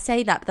 I mean, I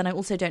say that, but then I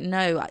also don't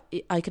know.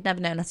 I could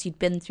never know unless you'd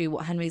been through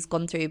what Henry's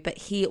gone through. But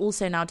he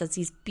also now does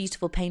these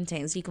beautiful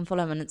paintings. You can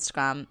follow him on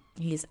Instagram.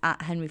 He's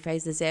at Henry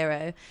Fraser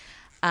 0.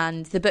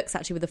 And the book's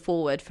actually with a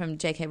foreword from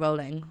J.K.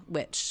 Rowling,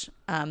 which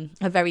I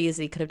very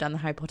easily could have done the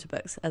Harry Potter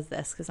books as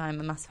this, because I'm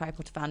a massive Harry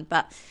Potter fan.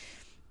 But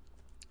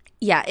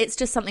yeah, it's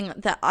just something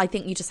that I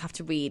think you just have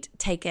to read,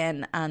 take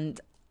in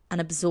and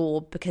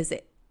absorb, because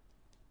it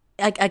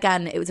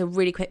was a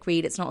really quick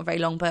read. It's not a very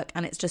long book,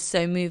 and it's just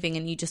so moving,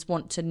 and you just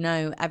want to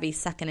know every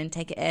second and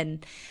take it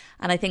in.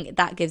 And I think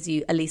that gives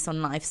you a lease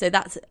on life. So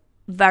that's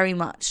very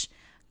much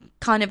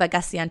kind of, I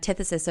guess, the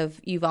antithesis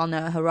of Yuval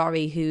Noah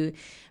Harari, who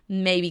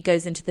maybe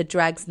goes into the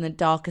dregs and the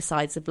darker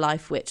sides of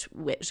life, which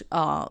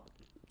are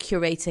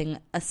curating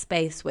a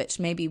space which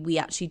maybe we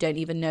actually don't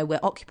even know we're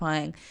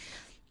occupying.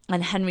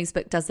 And Henry's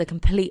book does the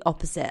complete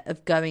opposite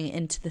of going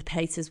into the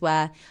places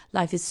where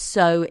life is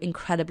so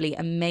incredibly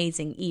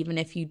amazing, even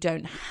if you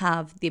don't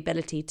have the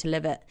ability to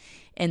live it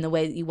in the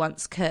way that you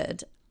once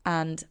could.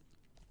 And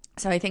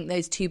so I think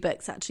those two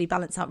books actually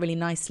balance out really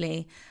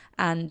nicely,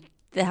 and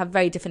they have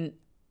very different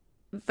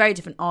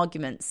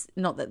arguments.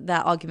 Not that they're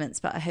arguments,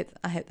 but I hope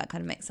that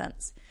kind of makes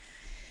sense.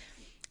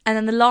 And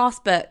then the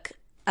last book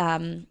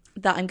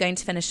that I'm going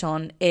to finish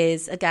on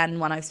is, again,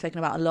 one I've spoken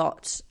about a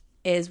lot,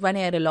 is Reni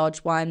Eddo-Lodge,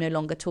 Why I'm No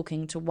Longer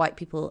Talking to White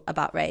People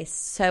About Race.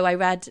 So I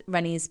read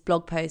Reni's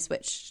blog post,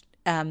 which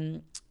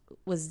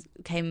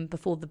came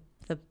before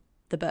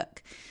the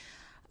book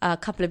a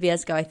couple of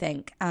years ago, I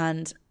think.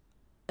 And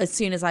as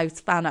soon as I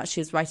found out she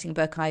was writing a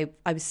book, I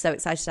was so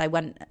excited. I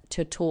went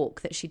to a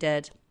talk that she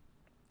did,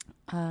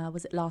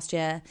 was it last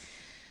year,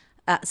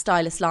 at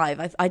Stylist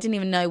Live. I didn't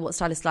even know what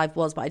Stylist Live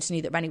was, but I just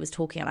knew that Reni was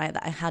talking, and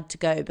I had to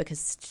go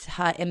because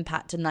her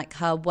impact and like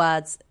her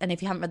words. And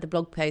if you haven't read the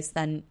blog post,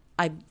 then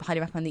I highly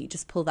recommend that you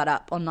just pull that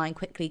up online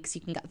quickly, because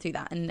you can get through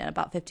that in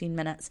about 15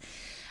 minutes.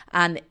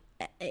 And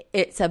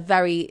it's a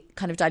very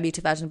kind of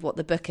diluted version of what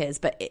the book is,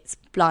 but it's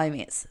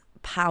blimey, it's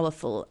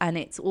powerful, and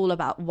it's all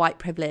about white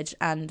privilege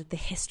and the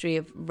history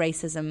of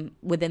racism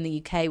within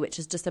the UK, which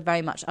is just a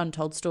very much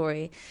untold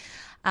story.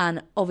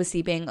 And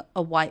obviously, being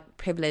a white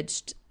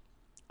privileged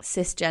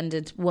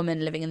cisgendered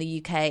woman living in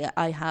the UK,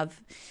 I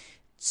have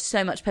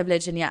so much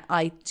privilege, and yet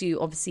I do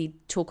obviously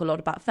talk a lot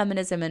about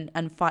feminism and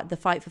the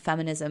fight for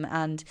feminism.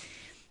 And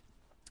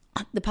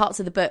the parts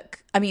of the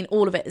book, I mean,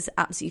 all of it is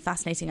absolutely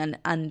fascinating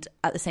and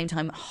at the same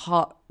time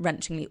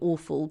heart-wrenchingly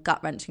awful,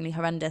 gut-wrenchingly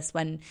horrendous,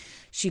 when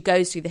she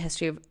goes through the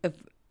history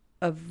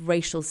of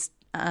racial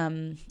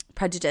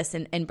prejudice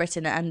in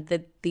Britain, and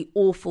the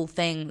awful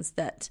things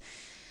that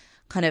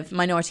kind of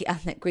minority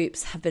ethnic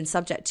groups have been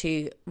subject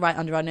to right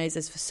under our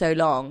noses for so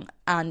long,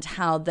 and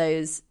how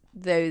those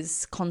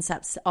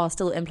concepts are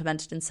still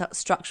implemented in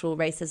structural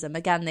racism.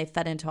 Again, they've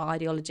fed into our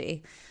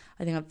ideology.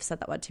 I think I've said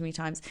that word too many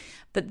times.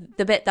 But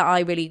the bit that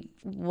I really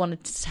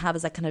wanted to have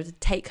as a kind of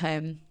take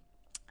home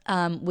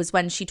was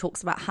when she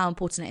talks about how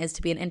important it is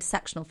to be an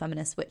intersectional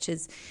feminist, which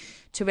is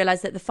to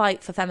realise that the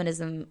fight for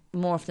feminism,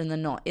 more often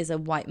than not, is a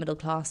white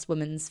middle-class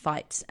woman's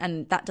fight.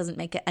 And that doesn't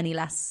make it any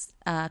less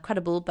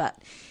credible,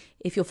 but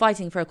if you're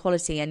fighting for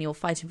equality, and you're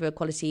fighting for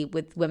equality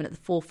with women at the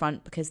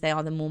forefront because they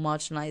are the more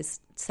marginalised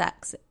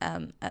sex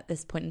at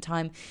this point in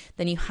time,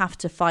 then you have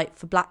to fight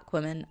for black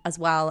women as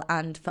well,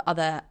 and for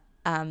other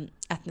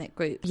ethnic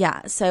groups.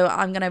 Yeah, so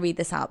I'm going to read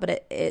this out,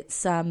 but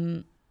it's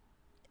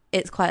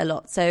quite a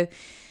lot. So,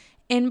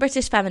 in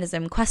British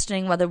feminism,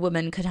 questioning whether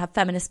women could have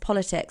feminist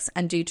politics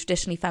and do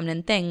traditionally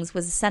feminine things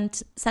was a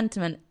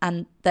sentiment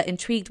that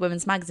intrigued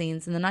women's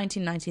magazines in the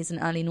 1990s and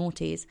early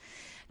noughties.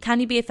 Can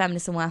you be a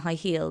feminist and wear high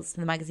heels?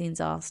 The magazines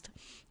asked.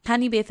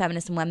 Can you be a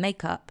feminist and wear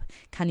makeup?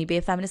 Can you be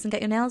a feminist and get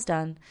your nails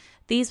done?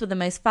 These were the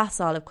most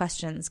facile of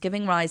questions,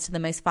 giving rise to the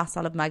most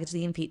facile of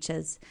magazine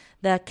features.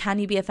 The can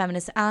you be a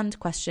feminist and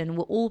question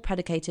were all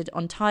predicated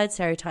on tired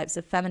stereotypes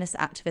of feminist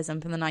activism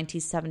from the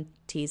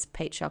 1970s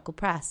patriarchal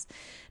press,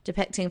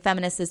 depicting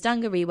feminists as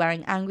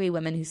dungaree-wearing angry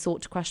women who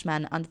sought to crush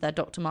men under their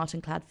Dr.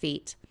 Martens-clad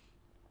feet.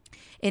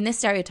 In this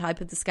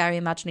stereotype of the scary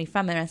imaginary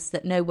feminist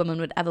that no woman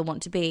would ever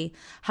want to be,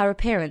 her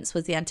appearance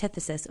was the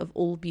antithesis of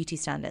all beauty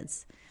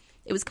standards.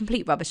 It was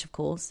complete rubbish, of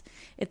course.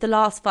 If the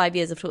last 5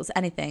 years have taught us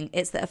anything,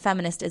 it's that a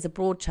feminist is a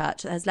broad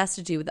church that has less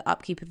to do with the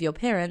upkeep of your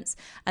appearance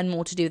and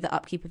more to do with the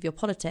upkeep of your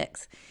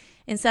politics.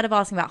 Instead of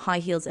asking about high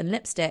heels and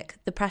lipstick,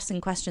 the pressing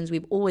questions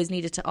we've always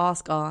needed to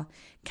ask are,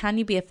 can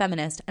you be a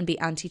feminist and be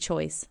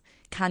anti-choice?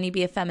 Can you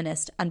be a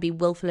feminist and be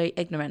willfully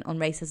ignorant on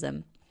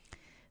racism?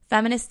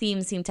 Feminist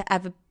themes seem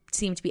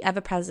to be ever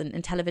present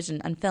in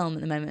television and film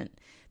at the moment.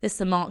 This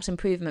is a marked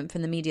improvement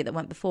from the media that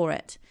went before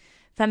it.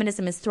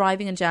 Feminism is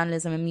thriving in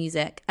journalism and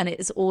music, and it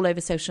is all over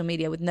social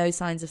media with no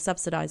signs of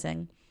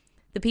subsidising.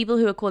 The people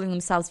who are calling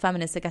themselves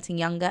feminists are getting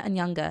younger and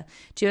younger,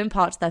 due in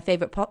part to their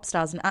favourite pop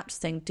stars and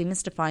actresses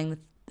demystifying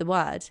the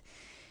word.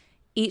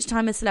 Each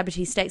time a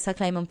celebrity stakes her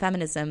claim on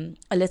feminism,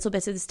 a little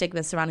bit of the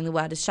stigma surrounding the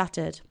word is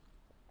shattered.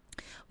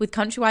 With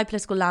countrywide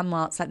political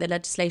landmarks like the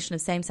legislation of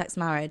same-sex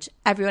marriage,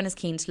 everyone is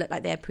keen to look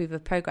like they approve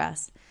of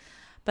progress.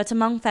 But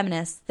among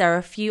feminists, there are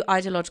a few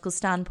ideological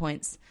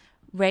standpoints,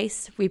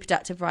 race,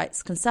 reproductive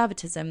rights,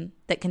 conservatism,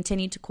 that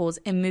continue to cause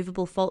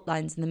immovable fault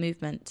lines in the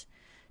movement.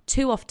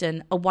 Too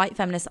often, a white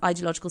feminist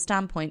ideological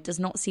standpoint does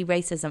not see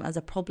racism as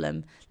a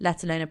problem,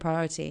 let alone a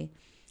priority.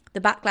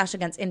 The backlash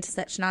against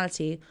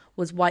intersectionality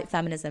was white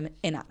feminism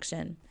in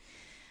action.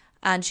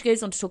 And she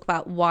goes on to talk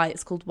about why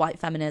it's called white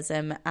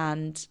feminism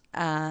and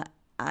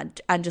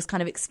just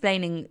kind of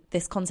explaining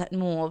this concept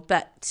more,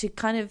 but to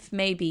kind of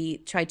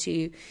maybe try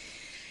to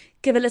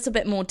give a little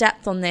bit more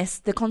depth on this,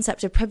 the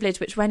concept of privilege,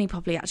 which Reni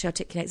probably actually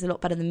articulates a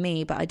lot better than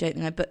me, but I don't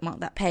think I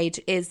bookmarked that page,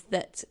 is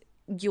that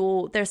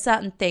there are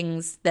certain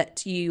things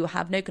that you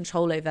have no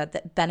control over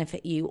that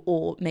benefit you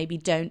or maybe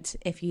don't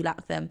if you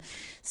lack them.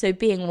 So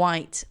being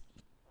white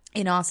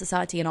in our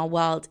society, in our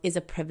world, is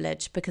a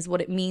privilege, because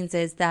what it means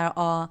is there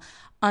are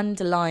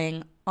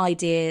underlying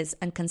ideas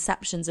and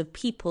conceptions of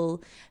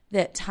people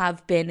that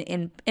have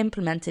been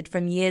implemented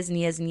from years and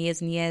years and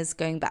years and years,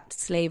 going back to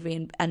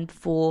slavery and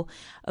before,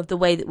 of the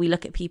way that we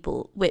look at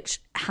people, which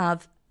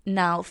have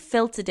now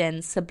filtered in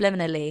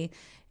subliminally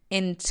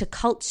into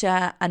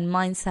culture and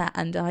mindset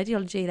and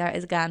ideology, there it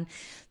is again,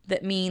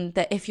 that mean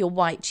that if you're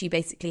white, you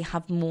basically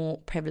have more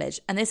privilege.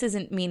 And this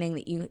isn't meaning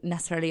that you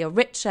necessarily are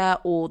richer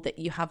or that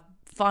you have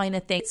finer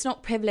things. It's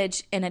not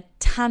privilege in a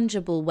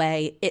tangible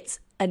way. It's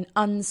an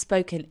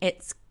unspoken,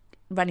 it's,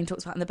 Rennie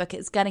talks about in the book,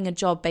 it's getting a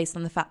job based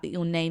on the fact that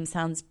your name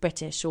sounds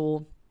British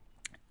or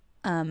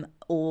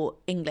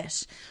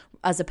English,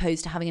 as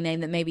opposed to having a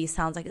name that maybe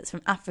sounds like it's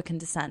from African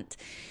descent.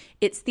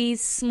 It's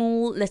these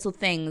small little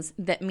things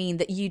that mean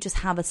that you just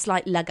have a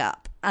slight leg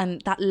up,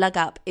 and that leg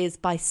up is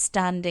by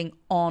standing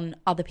on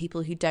other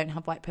people who don't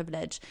have white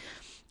privilege.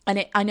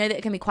 And I know that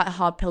it can be quite a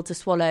hard pill to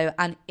swallow,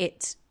 and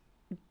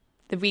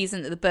the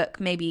reason that the book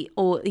maybe,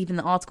 or even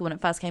the article when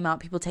it first came out,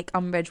 people take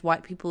umbrage,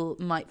 white people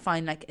might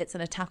find like it's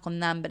an attack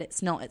on them, but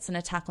it's not. It's an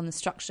attack on the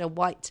structure.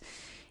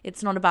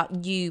 It's not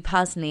about you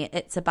personally.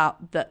 It's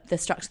about the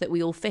structure that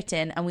we all fit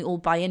in and we all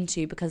buy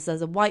into, because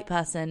as a white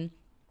person,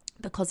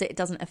 because it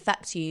doesn't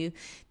affect you,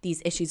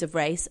 these issues of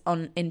race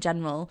in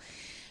general,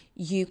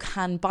 you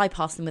can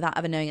bypass them without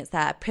ever knowing it's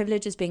there.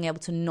 Privilege is being able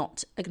to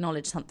not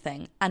acknowledge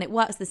something. And it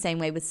works the same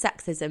way with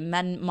sexism.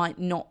 Men might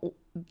not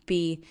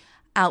be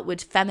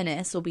outward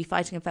feminists or be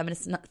fighting a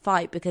feminist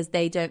fight because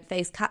they don't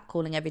face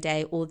catcalling every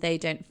day, or they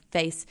don't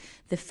face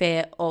the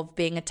fear of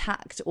being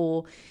attacked,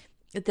 or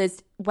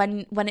there's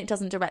when it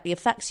doesn't directly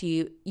affect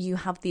you, you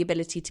have the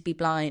ability to be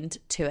blind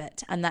to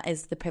it, and that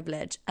is the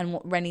privilege. And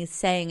what Rennie's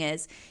saying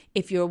is,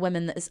 if you're a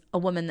woman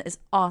that is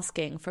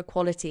asking for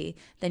equality,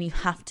 then you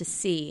have to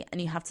see,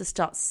 and you have to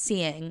start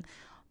seeing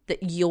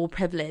that your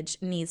privilege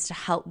needs to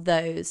help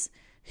those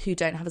who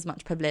don't have as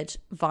much privilege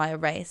via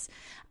race.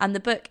 And the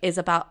book is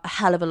about a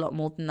hell of a lot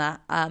more than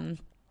that.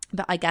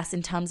 But I guess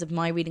in terms of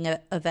my reading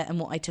of it and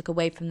what I took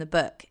away from the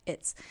book,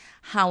 it's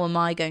how am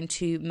I going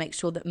to make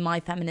sure that my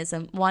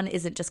feminism, one,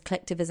 isn't just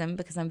collectivism,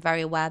 because I'm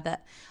very aware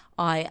that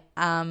I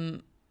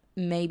am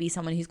maybe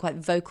someone who's quite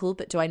vocal,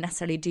 but do I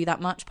necessarily do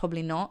that much?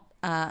 Probably not.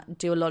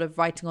 Do a lot of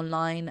writing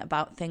online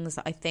about things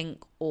that I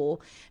think, or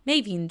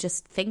maybe even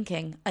just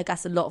thinking. I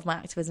guess a lot of my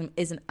activism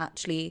isn't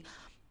actually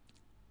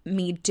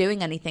me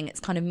doing anything. It's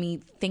kind of me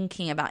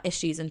thinking about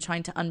issues and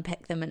trying to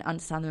unpick them and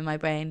understand them in my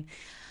brain,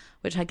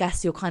 which I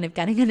guess you're kind of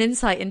getting an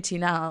insight into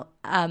now.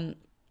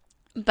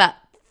 But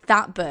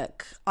that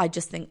book, I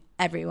just think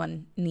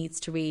everyone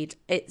needs to read.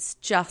 It's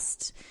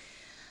just,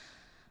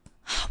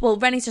 well,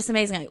 Rennie's just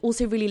amazing. I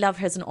also really love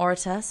her as an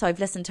orator. So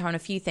I've listened to her on a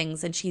few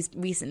things, and she's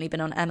recently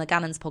been on Emma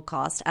Gannon's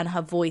podcast, and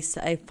her voice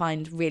I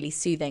find really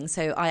soothing.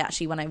 So I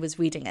actually, when I was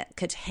reading it,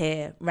 could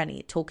hear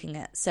Rennie talking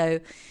it. So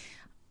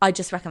I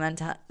just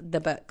recommend the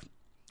book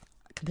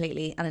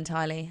completely and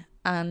entirely.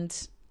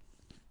 And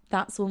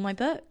that's all my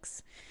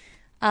books.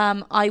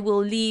 I will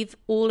leave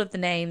all of the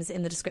names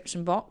in the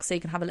description box so you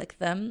can have a look at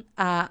them.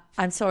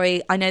 I'm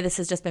sorry, I know this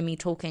has just been me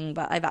talking,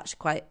 but I've actually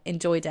quite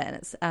enjoyed it. And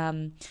it's,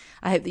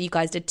 I hope that you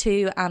guys did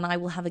too. And I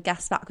will have a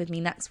guest back with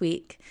me next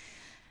week.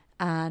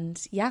 And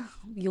yeah,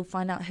 you'll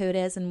find out who it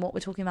is and what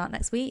we're talking about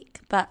next week.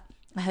 But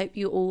I hope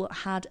you all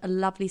had a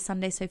lovely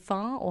Sunday so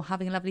far, or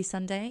having a lovely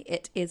Sunday.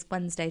 It is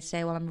Wednesday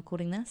today while I'm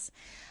recording this.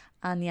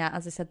 And yeah,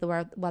 as I said,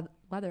 the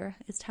weather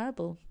is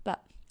terrible.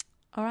 But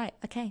all right,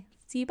 okay,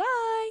 see you,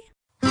 bye.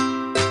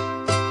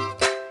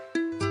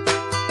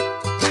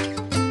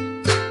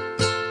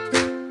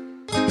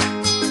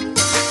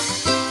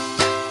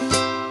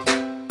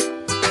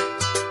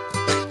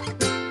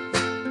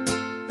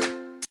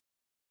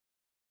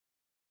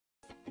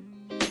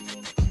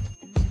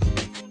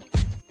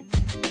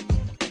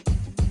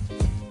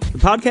 The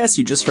podcast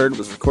you just heard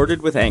was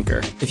recorded with Anchor.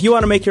 If you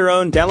want to make your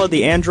own, download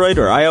the Android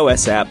or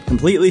iOS app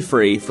completely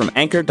free from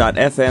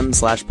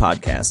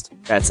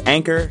anchor.fm/podcast. That's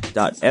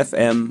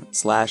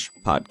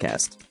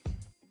anchor.fm/podcast.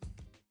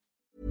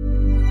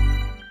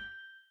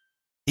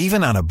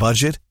 Even on a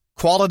budget,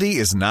 quality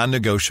is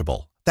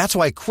non-negotiable. That's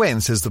why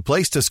Quince is the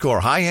place to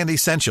score high-end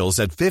essentials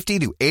at 50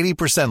 to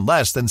 80%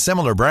 less than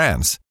similar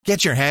brands.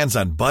 Get your hands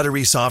on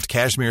buttery soft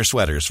cashmere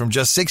sweaters from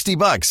just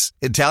 $60,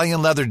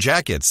 Italian leather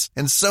jackets,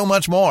 and so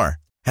much more.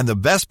 And the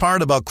best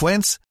part about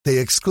Quince, they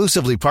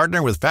exclusively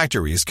partner with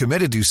factories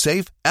committed to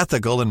safe,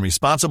 ethical, and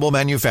responsible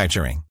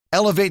manufacturing.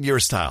 Elevate your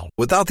style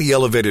without the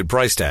elevated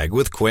price tag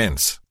with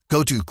Quince.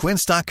 Go to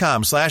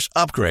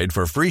quince.com/upgrade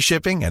for free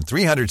shipping and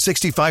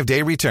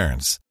 365-day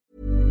returns.